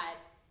the head.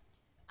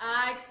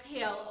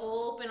 Exhale.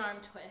 Open arm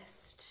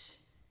twist.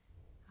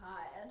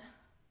 Good.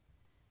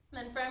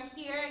 Then from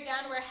here,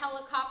 again, we're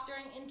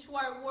helicoptering into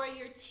our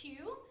warrior 2.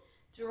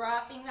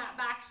 Dropping that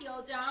back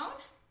heel down.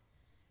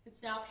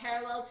 It's now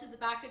parallel to the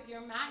back of your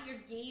mat. Your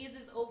gaze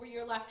is over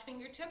your left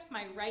fingertips.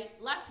 My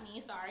left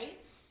knee,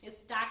 is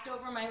stacked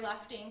over my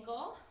left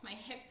ankle. My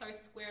hips are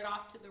squared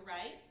off to the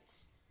right.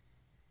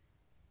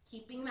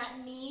 Keeping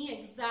that knee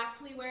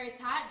exactly where it's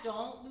at.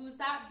 Don't lose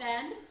that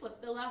bend.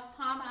 Flip the left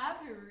palm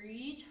up.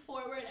 Reach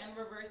forward and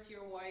reverse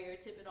your warrior.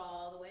 Tip it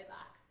all the way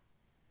back.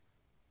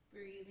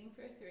 Breathing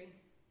for 3.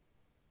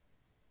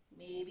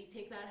 Maybe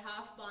take that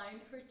half bind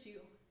for 2.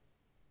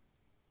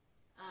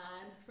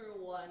 And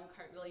for 1,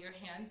 cartwheel your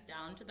hands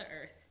down to the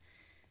earth.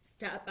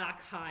 Step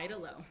back high to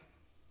low.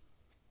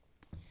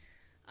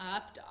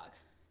 Up dog.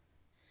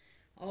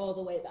 All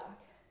the way back.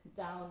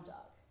 Down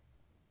dog.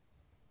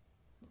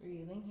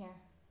 Breathing here.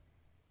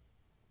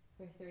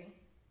 For 3.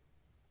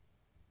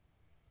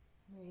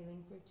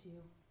 Breathing for 2.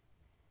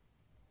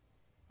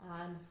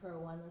 And for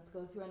 1, let's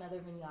go through another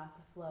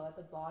Vinyasa flow. At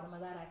the bottom of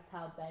that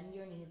exhale, bend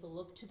your knees.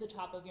 Look to the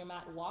top of your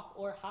mat. Walk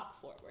or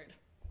hop forward.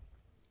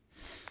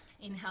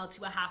 Inhale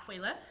to a halfway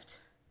lift.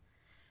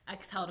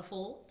 Exhale to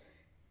fold.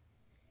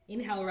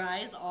 Inhale,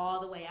 rise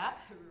all the way up.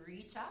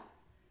 Reach up.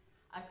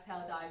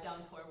 Exhale, dive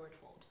down, forward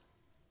fold.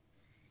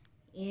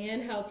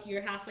 Inhale to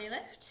your halfway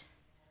lift.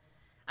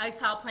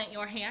 Exhale, plant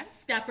your hands.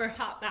 Step or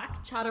hop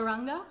back.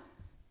 Chaturanga.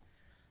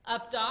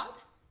 Up dog.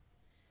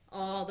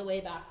 All the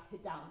way back.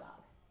 Down dog.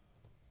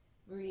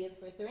 Breathe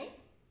for 3,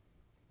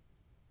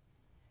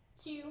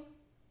 2,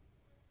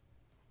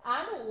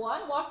 and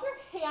 1. Walk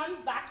your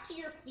hands back to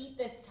your feet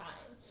this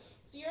time.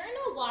 So you're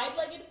in a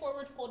wide-legged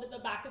forward fold at the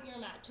back of your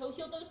mat. Toe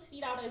heel those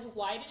feet out as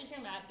wide as your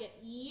mat. Get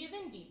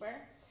even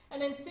deeper.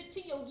 And then sit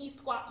to yogi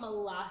squat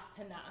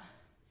malasana.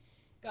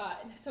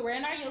 Good. So we're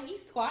in our yogi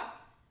squat.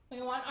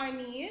 We want our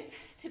knees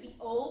to be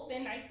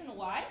open, nice and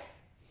wide.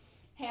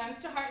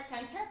 Hands to heart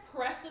center.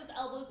 Press those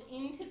elbows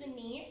into the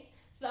knees.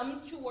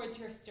 Thumbs towards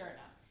your sternum.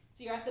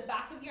 So you're at the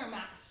back of your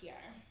mat here.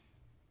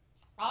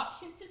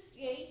 Option to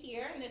stay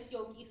here in this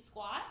yogi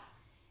squat.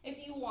 If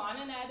you want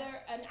an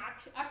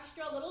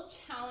extra little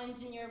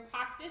challenge in your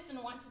practice and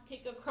want to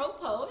take a crow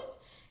pose,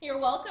 you're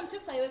welcome to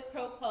play with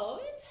crow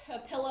pose. A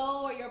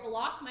pillow or your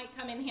block might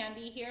come in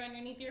handy here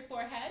underneath your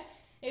forehead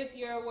if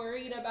you're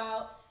worried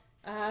about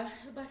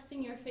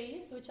busting your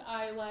face, which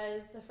I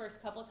was the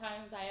first couple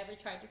times I ever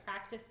tried to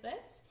practice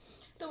this.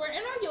 So we're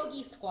in our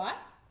yogi squat.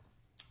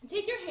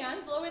 Take your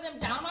hands, lower them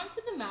down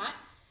onto the mat.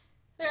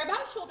 They're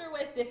about shoulder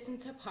width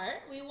distance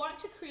apart. We want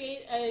to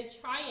create a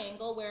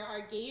triangle where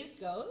our gaze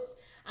goes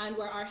and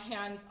where our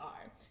hands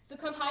are. So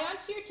come high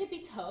onto your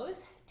tippy toes.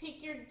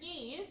 Take your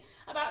gaze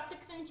about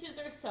 6 inches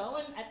or so,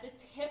 and at the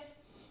tip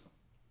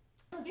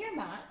of your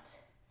mat,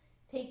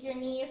 take your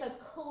knees as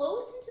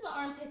close into the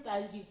armpits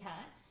as you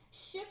can.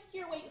 Shift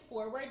your weight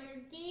forward.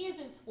 Your gaze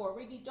is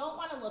forward. You don't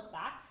want to look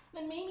back.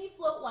 Then maybe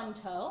float one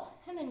toe,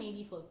 and then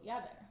maybe float the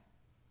other.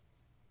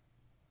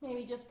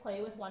 Maybe just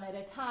play with one at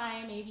a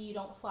time. Maybe you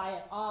don't fly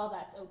at all.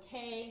 That's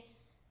okay.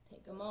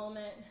 Take a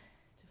moment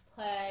to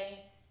play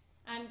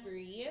and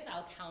breathe.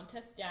 I'll count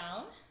us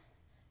down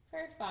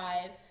for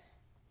 5,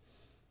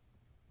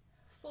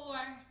 4,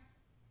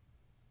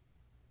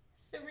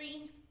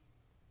 3,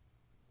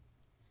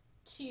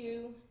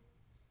 2,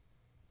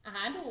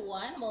 and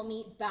 1. We'll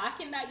meet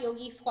back in that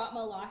yogi squat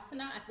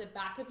malasana at the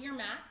back of your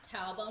mat,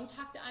 tailbone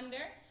tucked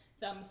under,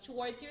 thumbs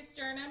towards your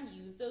sternum.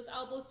 Use those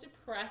elbows to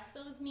press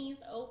those knees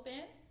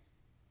open.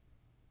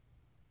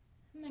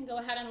 And then go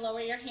ahead and lower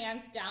your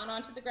hands down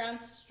onto the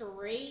ground,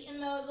 straighten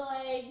those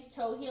legs,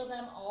 toe heel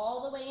them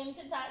all the way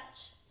into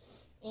touch.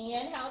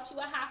 Inhale to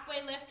a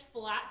halfway lift,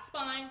 flat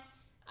spine.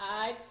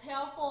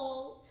 Exhale,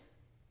 fold.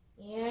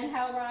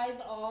 Inhale, rise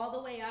all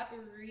the way up,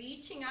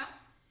 reaching up.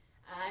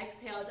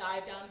 Exhale,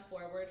 dive down,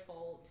 forward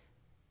fold.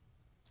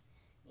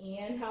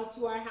 Inhale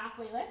to our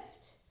halfway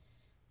lift.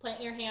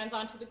 Plant your hands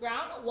onto the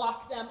ground.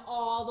 Walk them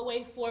all the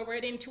way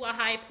forward into a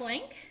high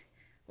plank.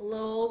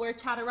 Lower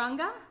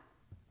chaturanga.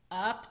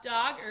 Up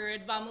dog,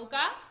 Urdhva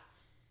Mukha.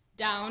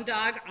 Down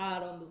dog,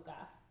 Adho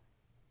Mukha.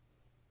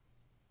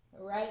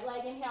 Right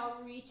leg inhale,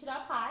 reach it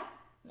up high.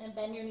 And then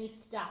bend your knees,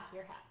 stack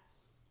your head.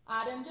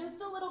 Add in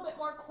just a little bit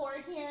more core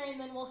here, and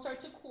then we'll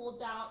start to cool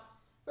down.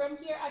 From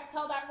here,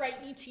 exhale that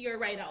right knee to your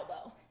right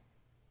elbow.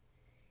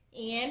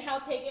 Inhale,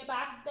 take it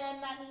back,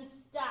 bend that knee,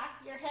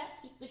 stack your hip,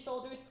 keep the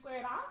shoulders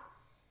squared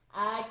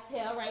off.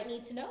 Exhale, right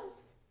knee to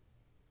nose.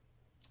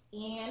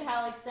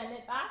 Inhale, extend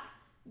it back,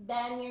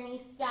 bend your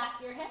knee, stack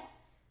your hip.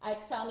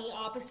 Exhale, knee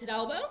opposite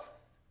elbow.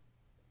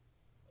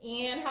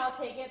 Inhale,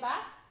 take it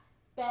back,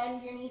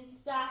 bend your knee,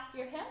 stack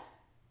your hip.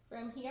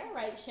 From here,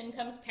 right shin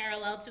comes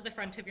parallel to the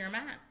front of your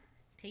mat.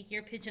 Take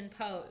your pigeon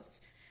pose.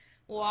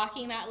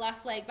 Walking that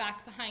left leg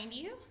back behind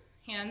you,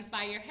 hands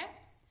by your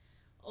hips.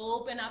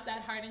 Open up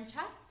that heart and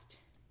chest,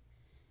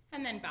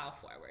 and then bow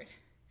forward.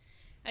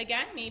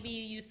 Again, maybe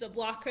you use the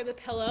block or the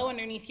pillow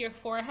underneath your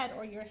forehead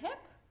or your hip.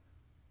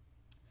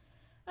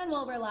 And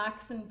we'll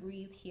relax and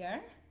breathe here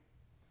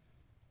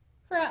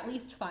for at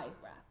least 5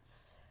 breaths.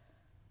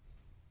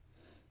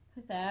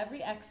 With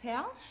every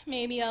exhale,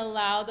 maybe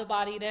allow the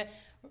body to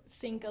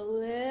sink a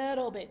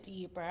little bit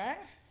deeper.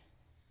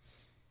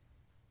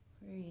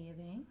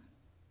 Breathing.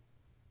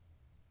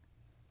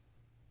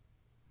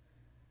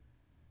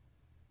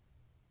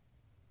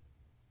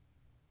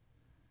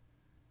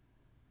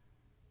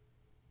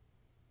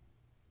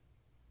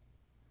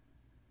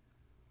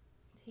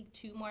 Take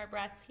 2 more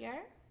breaths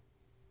here.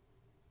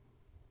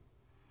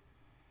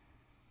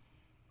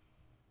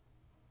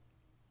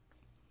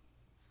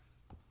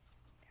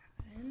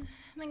 And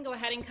then go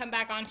ahead and come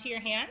back onto your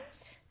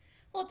hands.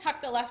 We'll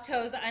tuck the left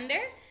toes under.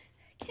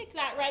 Kick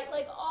that right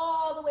leg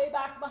all the way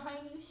back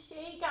behind you.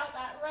 Shake out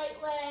that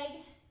right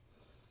leg.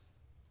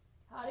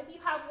 If you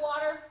have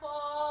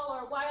waterfall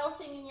or wild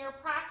thing in your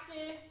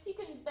practice, you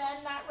can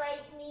bend that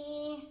right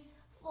knee.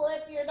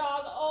 Flip your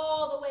dog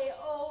all the way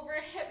over.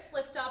 Hips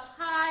lift up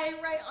high.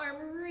 Right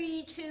arm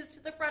reaches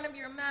to the front of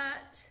your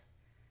mat.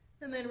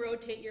 And then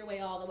rotate your way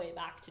all the way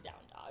back to down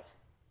dog.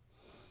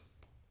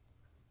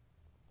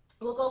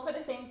 We'll go for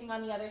the same thing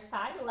on the other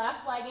side.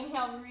 Left leg,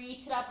 inhale,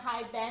 reach it up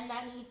high, bend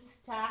that knee,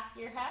 stack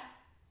your hip.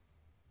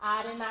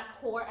 Add in that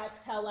core,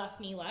 exhale, left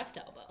knee, left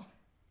elbow.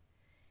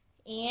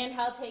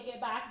 Inhale, take it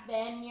back,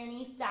 bend your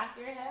knee, stack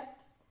your hips.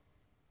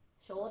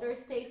 Shoulders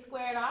stay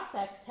squared off.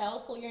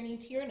 Exhale, pull your knee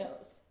to your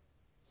nose.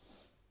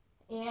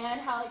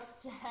 Inhale,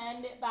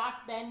 extend it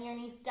back, bend your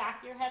knee,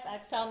 stack your hip.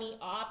 Exhale, knee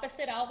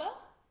opposite elbow.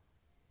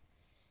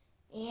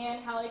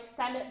 Inhale,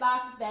 extend it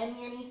back, bend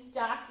your knee,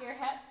 stack your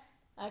hip.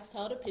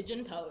 Exhale to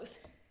pigeon pose.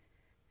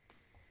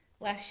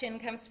 Left shin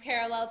comes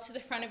parallel to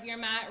the front of your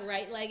mat.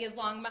 Right leg is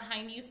long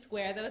behind you.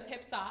 Square those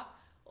hips off.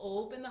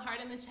 Open the heart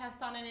and the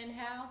chest on an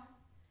inhale.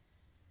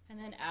 And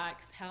then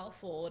exhale,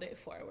 fold it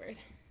forward.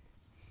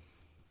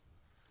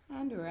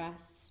 And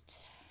rest.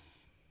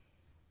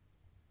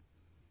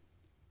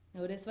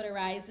 Notice what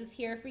arises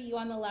here for you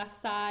on the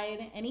left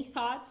side. Any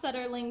thoughts that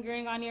are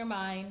lingering on your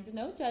mind,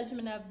 no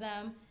judgment of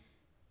them.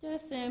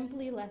 Just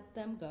simply let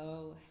them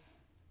go.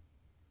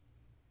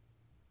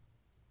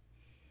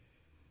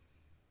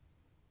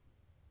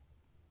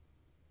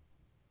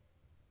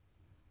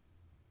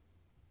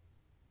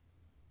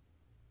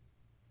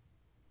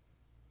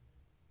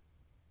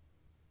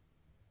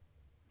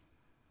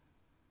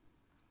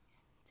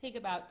 Take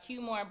about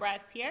 2 more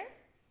breaths here.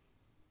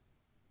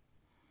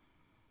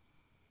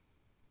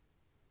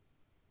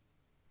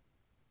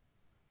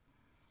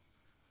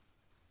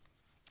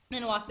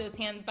 Then walk those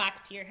hands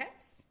back to your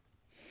hips.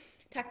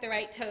 Tuck the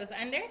right toes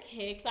under,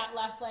 kick that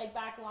left leg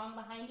back long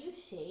behind you,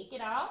 shake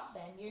it out,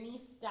 bend your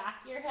knees, stack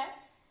your head.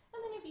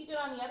 And then if you do it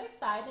on the other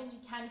side and you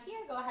can here,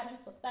 go ahead and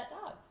flip that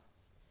dog.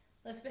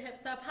 Lift the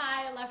hips up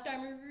high, left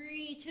arm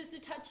reaches to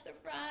touch the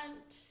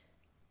front.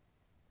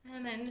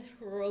 And then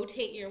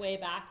rotate your way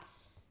back,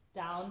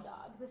 down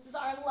dog. This is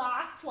our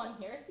last one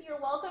here, so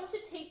you're welcome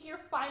to take your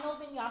final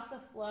vinyasa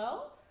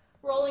flow.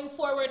 Rolling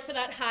forward for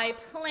that high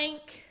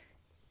plank,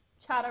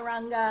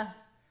 chaturanga,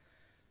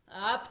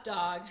 up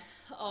dog,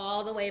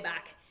 all the way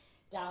back,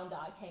 down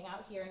dog. Hang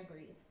out here and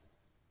breathe.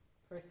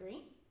 For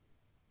 3,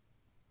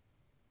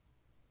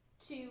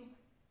 2,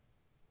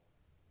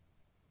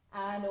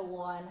 and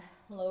 1.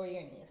 Lower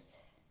your knees.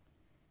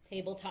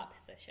 Tabletop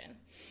position.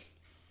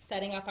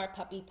 Setting up our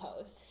puppy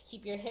pose.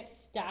 Keep your hips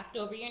stacked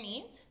over your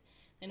knees.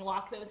 Then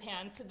walk those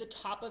hands to the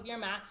top of your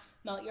mat.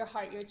 Melt your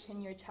heart, your chin,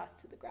 your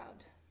chest to the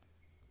ground.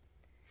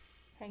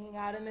 Hanging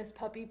out in this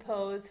puppy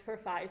pose for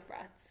 5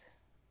 breaths.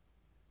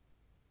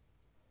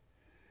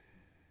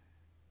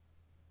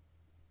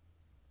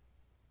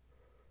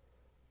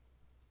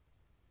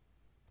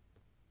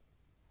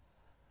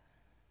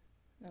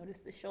 Notice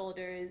the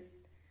shoulders.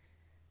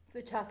 If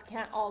the chest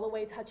can't all the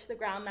way touch the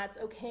ground, that's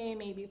okay.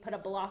 Maybe put a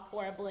block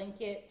or a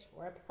blanket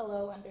or a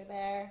pillow under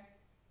there.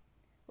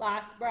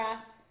 Last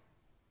breath.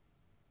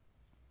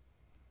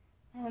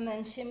 And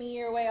then shimmy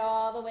your way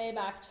all the way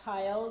back,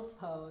 child's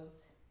pose.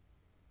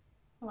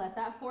 Let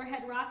that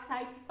forehead rock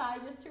side to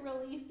side just to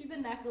release through the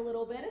neck a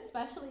little bit,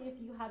 especially if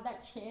you have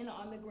that chin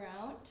on the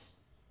ground.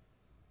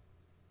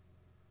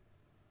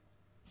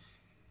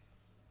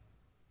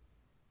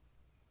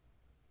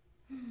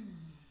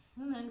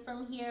 And then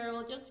from here,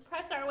 we'll just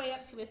press our way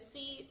up to a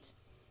seat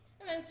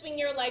and then swing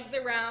your legs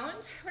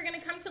around. We're going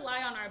to come to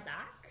lie on our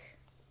back.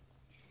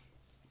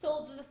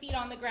 Soles of the feet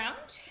on the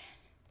ground.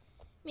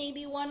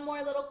 Maybe one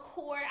more little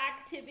core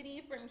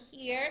activity from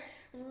here.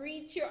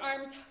 Reach your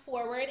arms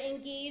forward,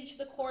 engage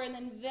the core, and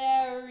then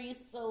very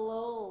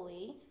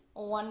slowly,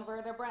 one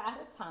vertebra at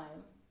a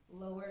time,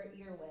 lower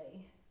your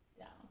way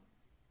down.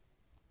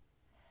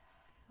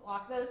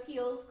 Walk those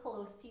heels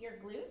close to your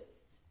glutes.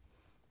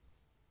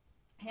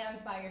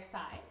 Hands by your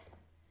side,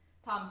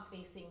 palms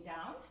facing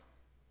down.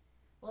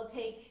 We'll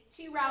take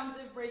 2 rounds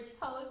of bridge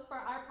pose for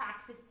our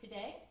practice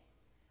today.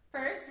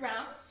 First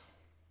round,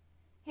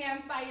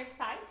 hands by your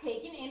side,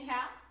 take an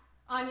inhale.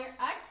 On your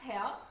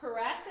exhale,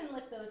 press and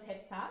lift those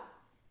hips up.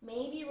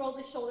 Maybe roll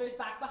the shoulders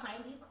back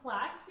behind you,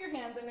 clasp your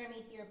hands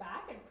underneath your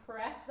back, and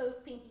press those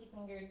pinky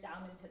fingers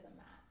down into the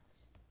mat.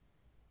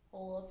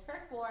 Hold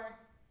for 4,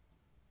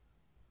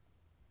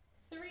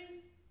 3,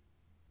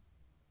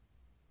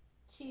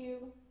 2,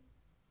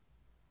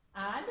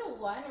 and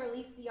 1.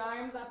 Release the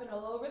arms up and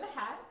over the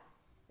head.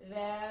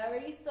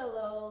 Very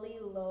slowly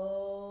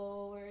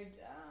lower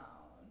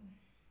down.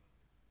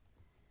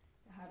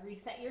 Go ahead,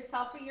 reset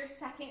yourself for your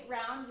second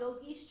round,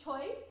 yogi's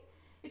choice.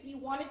 If you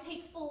want to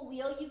take full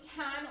wheel, you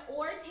can,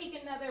 or take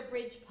another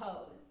bridge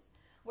pose.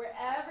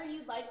 Wherever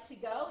you'd like to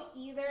go,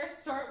 either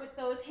start with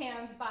those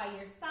hands by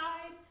your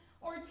side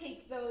or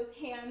take those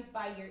hands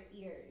by your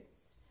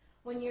ears.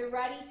 When you're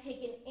ready,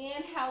 take an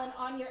inhale, and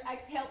on your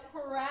exhale,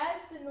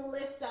 press and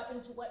lift up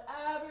into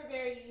whatever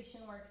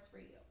variation works for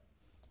you.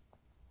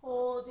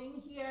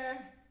 Holding here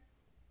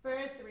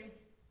for 3,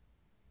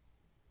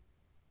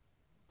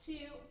 2,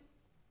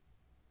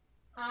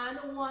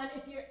 and 1.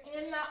 If you're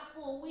in that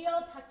full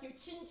wheel, tuck your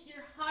chin to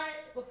your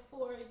heart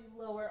before you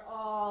lower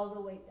all the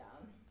way down.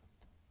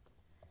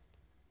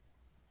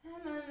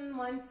 And then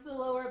once the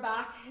lower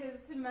back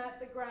has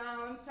met the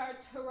ground, start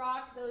to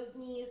rock those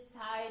knees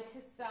side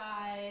to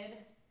side.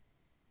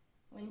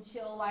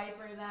 Windshield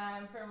wiper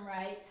them from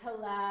right to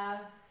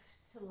left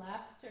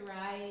to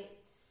right.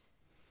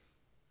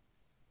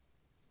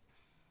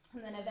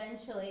 And then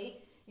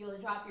eventually,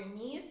 you'll drop your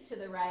knees to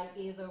the right,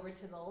 gaze over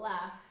to the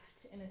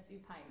left in a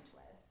supine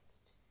twist.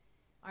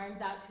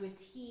 Arms out to a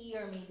T,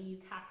 or maybe you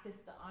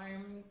cactus the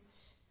arms,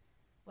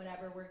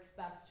 whatever works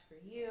best for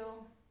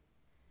you.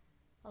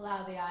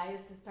 Allow the eyes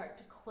to start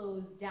to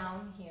close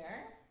down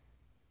here.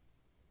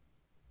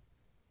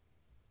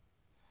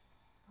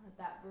 Let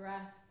that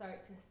breath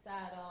start to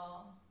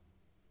settle.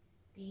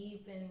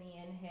 Deepen the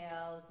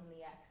inhales and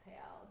the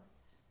exhales.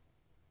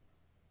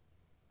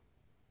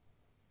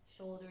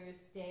 Shoulders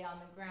stay on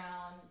the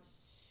ground.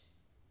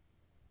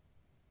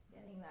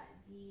 Getting that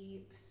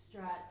deep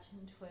stretch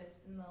and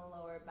twist in the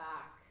lower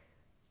back.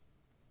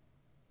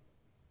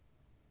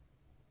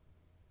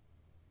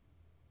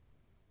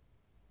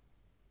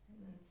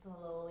 And then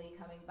slowly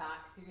coming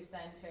back through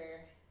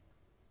center.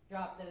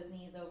 Drop those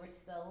knees over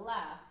to the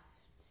left.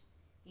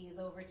 Gaze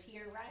over to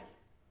your right.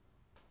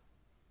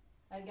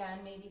 Again,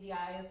 maybe the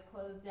eyes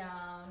close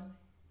down.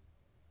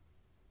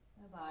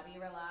 The body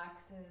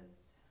relaxes.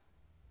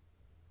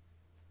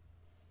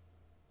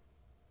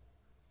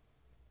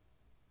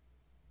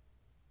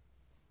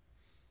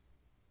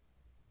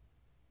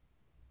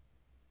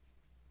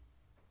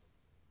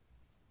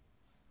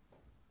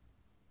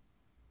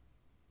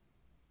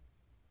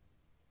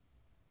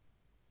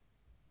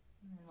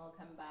 And then we'll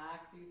come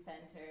back through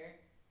center.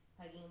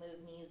 Hugging those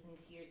knees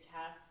into your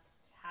chest.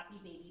 Happy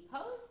baby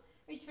pose.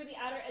 Reach for the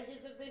outer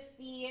edges of the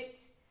feet.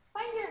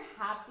 Find your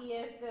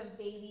happiest of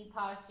baby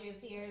postures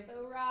here.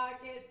 So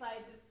rock it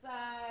side to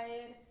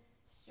side.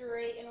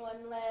 Straighten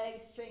one leg,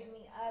 straighten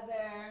the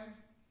other.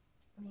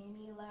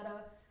 Maybe let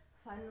a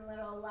fun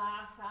little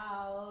laugh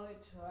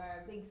out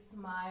or a big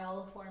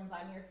smile forms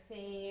on your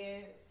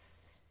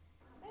face.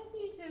 As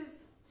you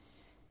just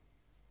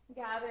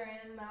gather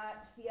in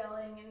that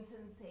feeling and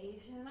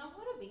sensation of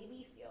what a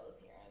baby feels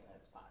here in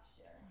this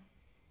posture.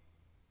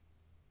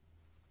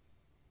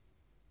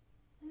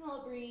 And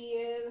we'll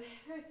breathe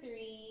for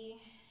 3,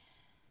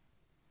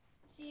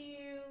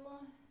 2,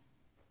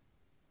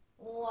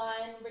 1.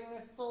 Bring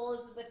the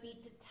soles of the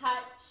feet to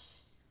touch.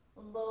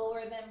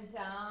 Lower them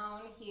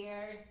down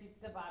here.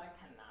 Supta Baddha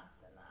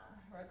Konasana,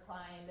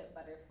 reclined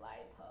butterfly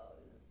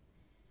pose.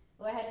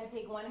 Go ahead and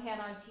take one hand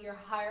onto your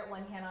heart,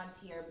 one hand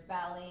onto your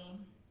belly.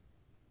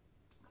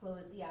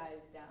 Close the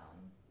eyes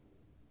down.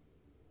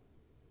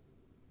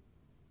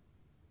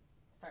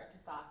 Start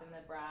to soften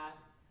the breath.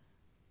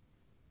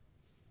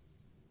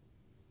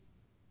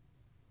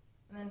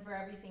 And then for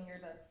every finger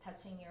that's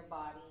touching your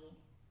body,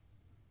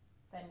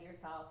 send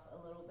yourself a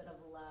little bit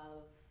of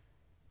love,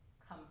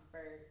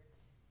 comfort,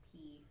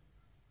 peace.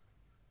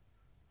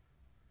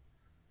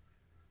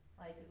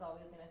 Life is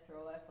always going to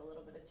throw us a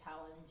little bit of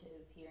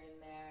challenges here and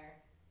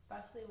there,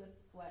 especially with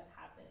what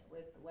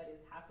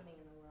is happening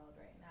in the world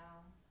right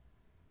now.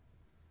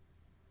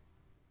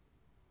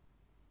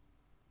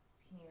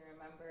 So can you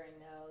remember and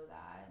know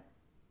that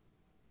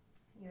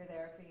you're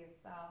there for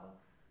yourself?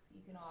 You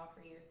can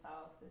offer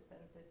yourself this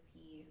sense of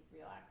peace,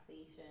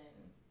 relaxation,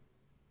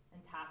 and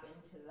tap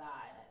into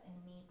that at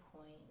any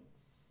point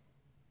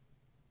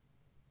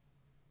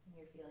when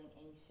you're feeling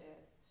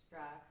anxious,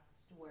 stressed,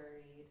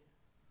 worried.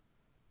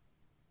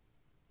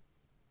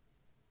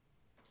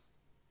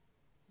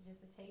 So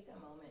just to take a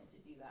moment to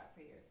do that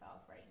for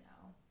yourself right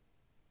now.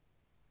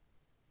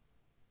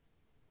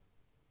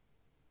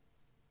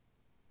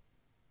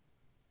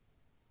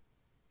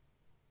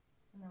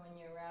 And then when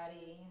you're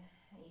ready,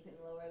 you can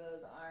lower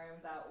those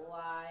arms out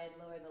wide,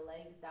 lower the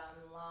legs down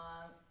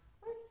long,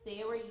 or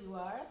stay where you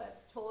are.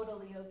 That's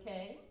totally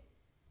okay.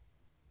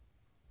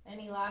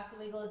 Any last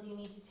wiggles you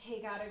need to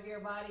take out of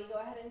your body, go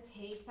ahead and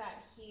take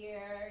that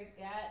here.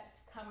 Get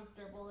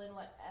comfortable in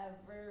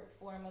whatever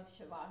form of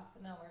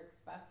Shavasana works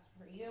best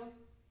for you.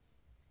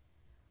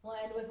 We'll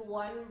end with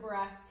one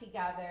breath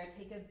together.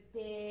 Take a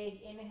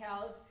big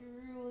inhale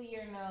through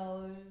your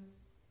nose.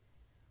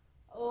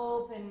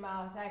 Open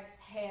mouth,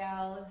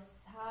 exhale,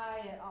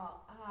 sigh it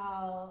all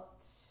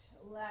out.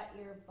 Let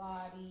your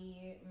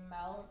body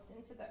melt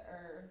into the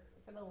earth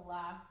for the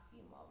last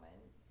few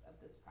moments of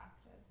this practice.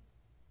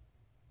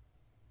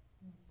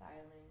 In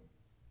silence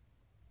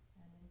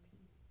and in peace.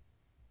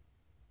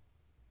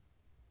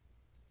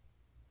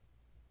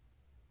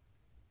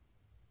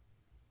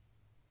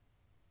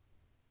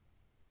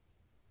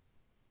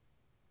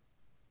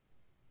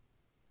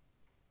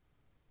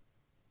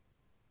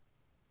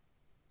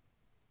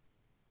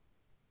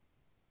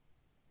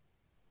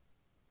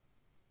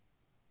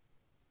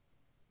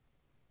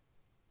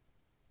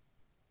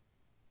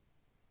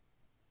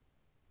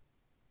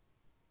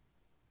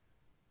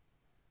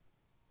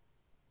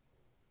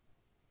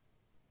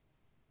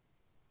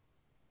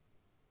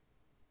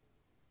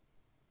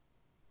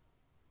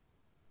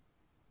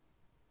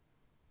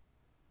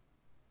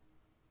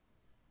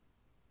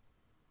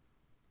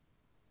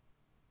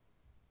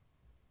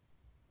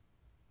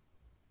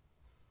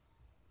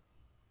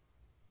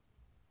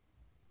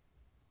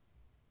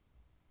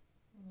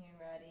 When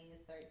you're ready,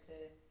 start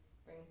to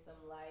bring some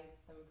life,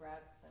 some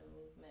breath, some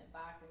movement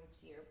back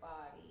into your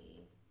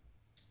body.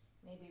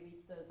 Maybe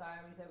reach those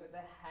arms over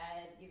the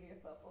head. Give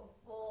yourself a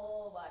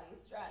full body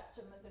stretch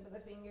from the tip of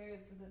the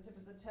fingers to the tip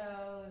of the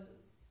toes.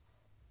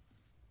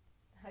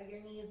 Hug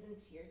your knees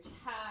into your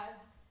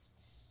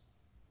chest.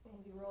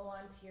 Maybe roll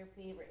onto your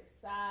favorite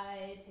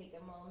side. Take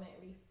a moment,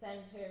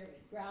 recenter,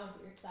 reground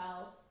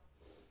yourself.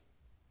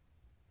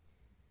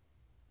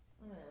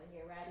 And then when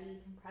you're ready,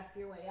 you can press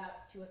your way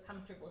up to a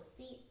comfortable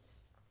seat.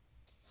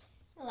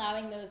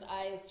 Allowing those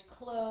eyes to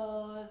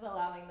close,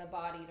 allowing the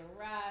body to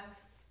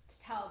rest.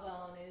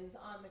 Tailbone is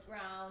on the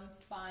ground,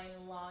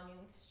 spine long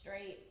and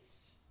straight.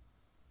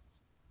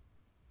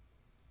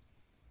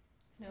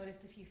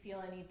 Notice if you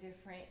feel any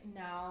different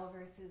now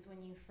versus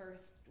when you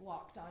first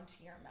walked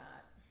onto your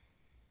mat.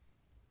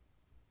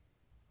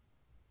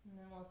 And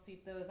then we'll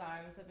sweep those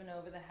arms up and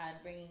over the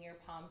head, bringing your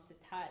palms to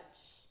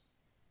touch.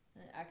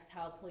 And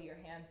exhale, pull your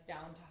hands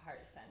down to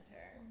heart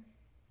center.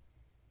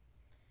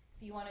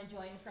 If you want to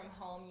join from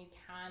home, you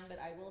can, but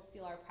I will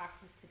seal our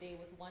practice today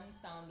with one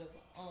sound of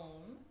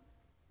Om.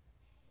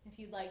 If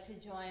you'd like to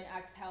join,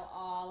 exhale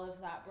all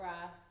of that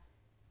breath.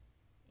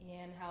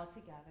 Inhale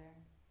together.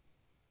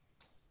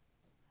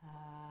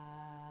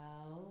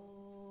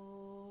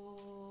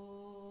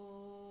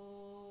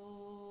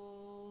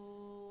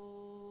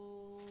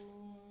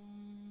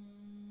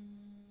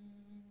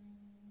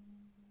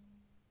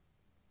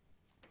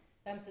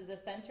 Thumbs to the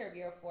center of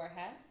your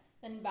forehead.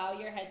 Then bow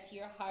your head to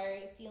your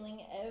heart,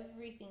 sealing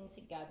everything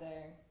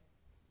together.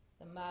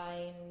 The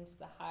mind,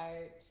 the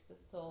heart, the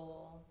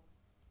soul.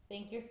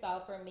 Thank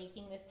yourself for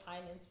making this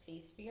time and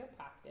space for your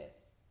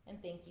practice.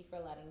 And thank you for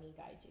letting me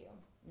guide you.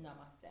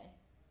 Namaste.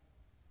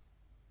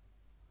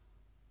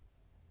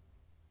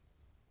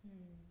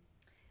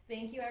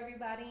 Thank you,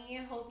 everybody.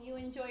 Hope you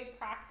enjoyed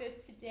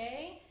practice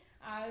today.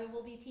 I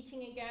will be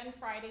teaching again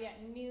Friday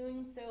at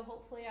noon, so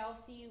hopefully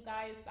I'll see you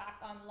guys back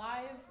on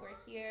live. We're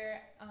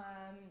here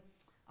on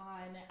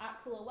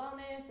at Kula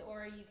Wellness,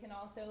 or you can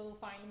also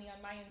find me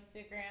on my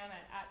Instagram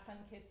at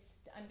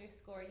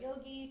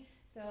sunkissed_yogi.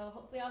 So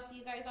hopefully I'll see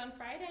you guys on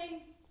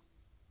Friday.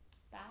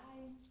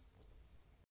 Bye.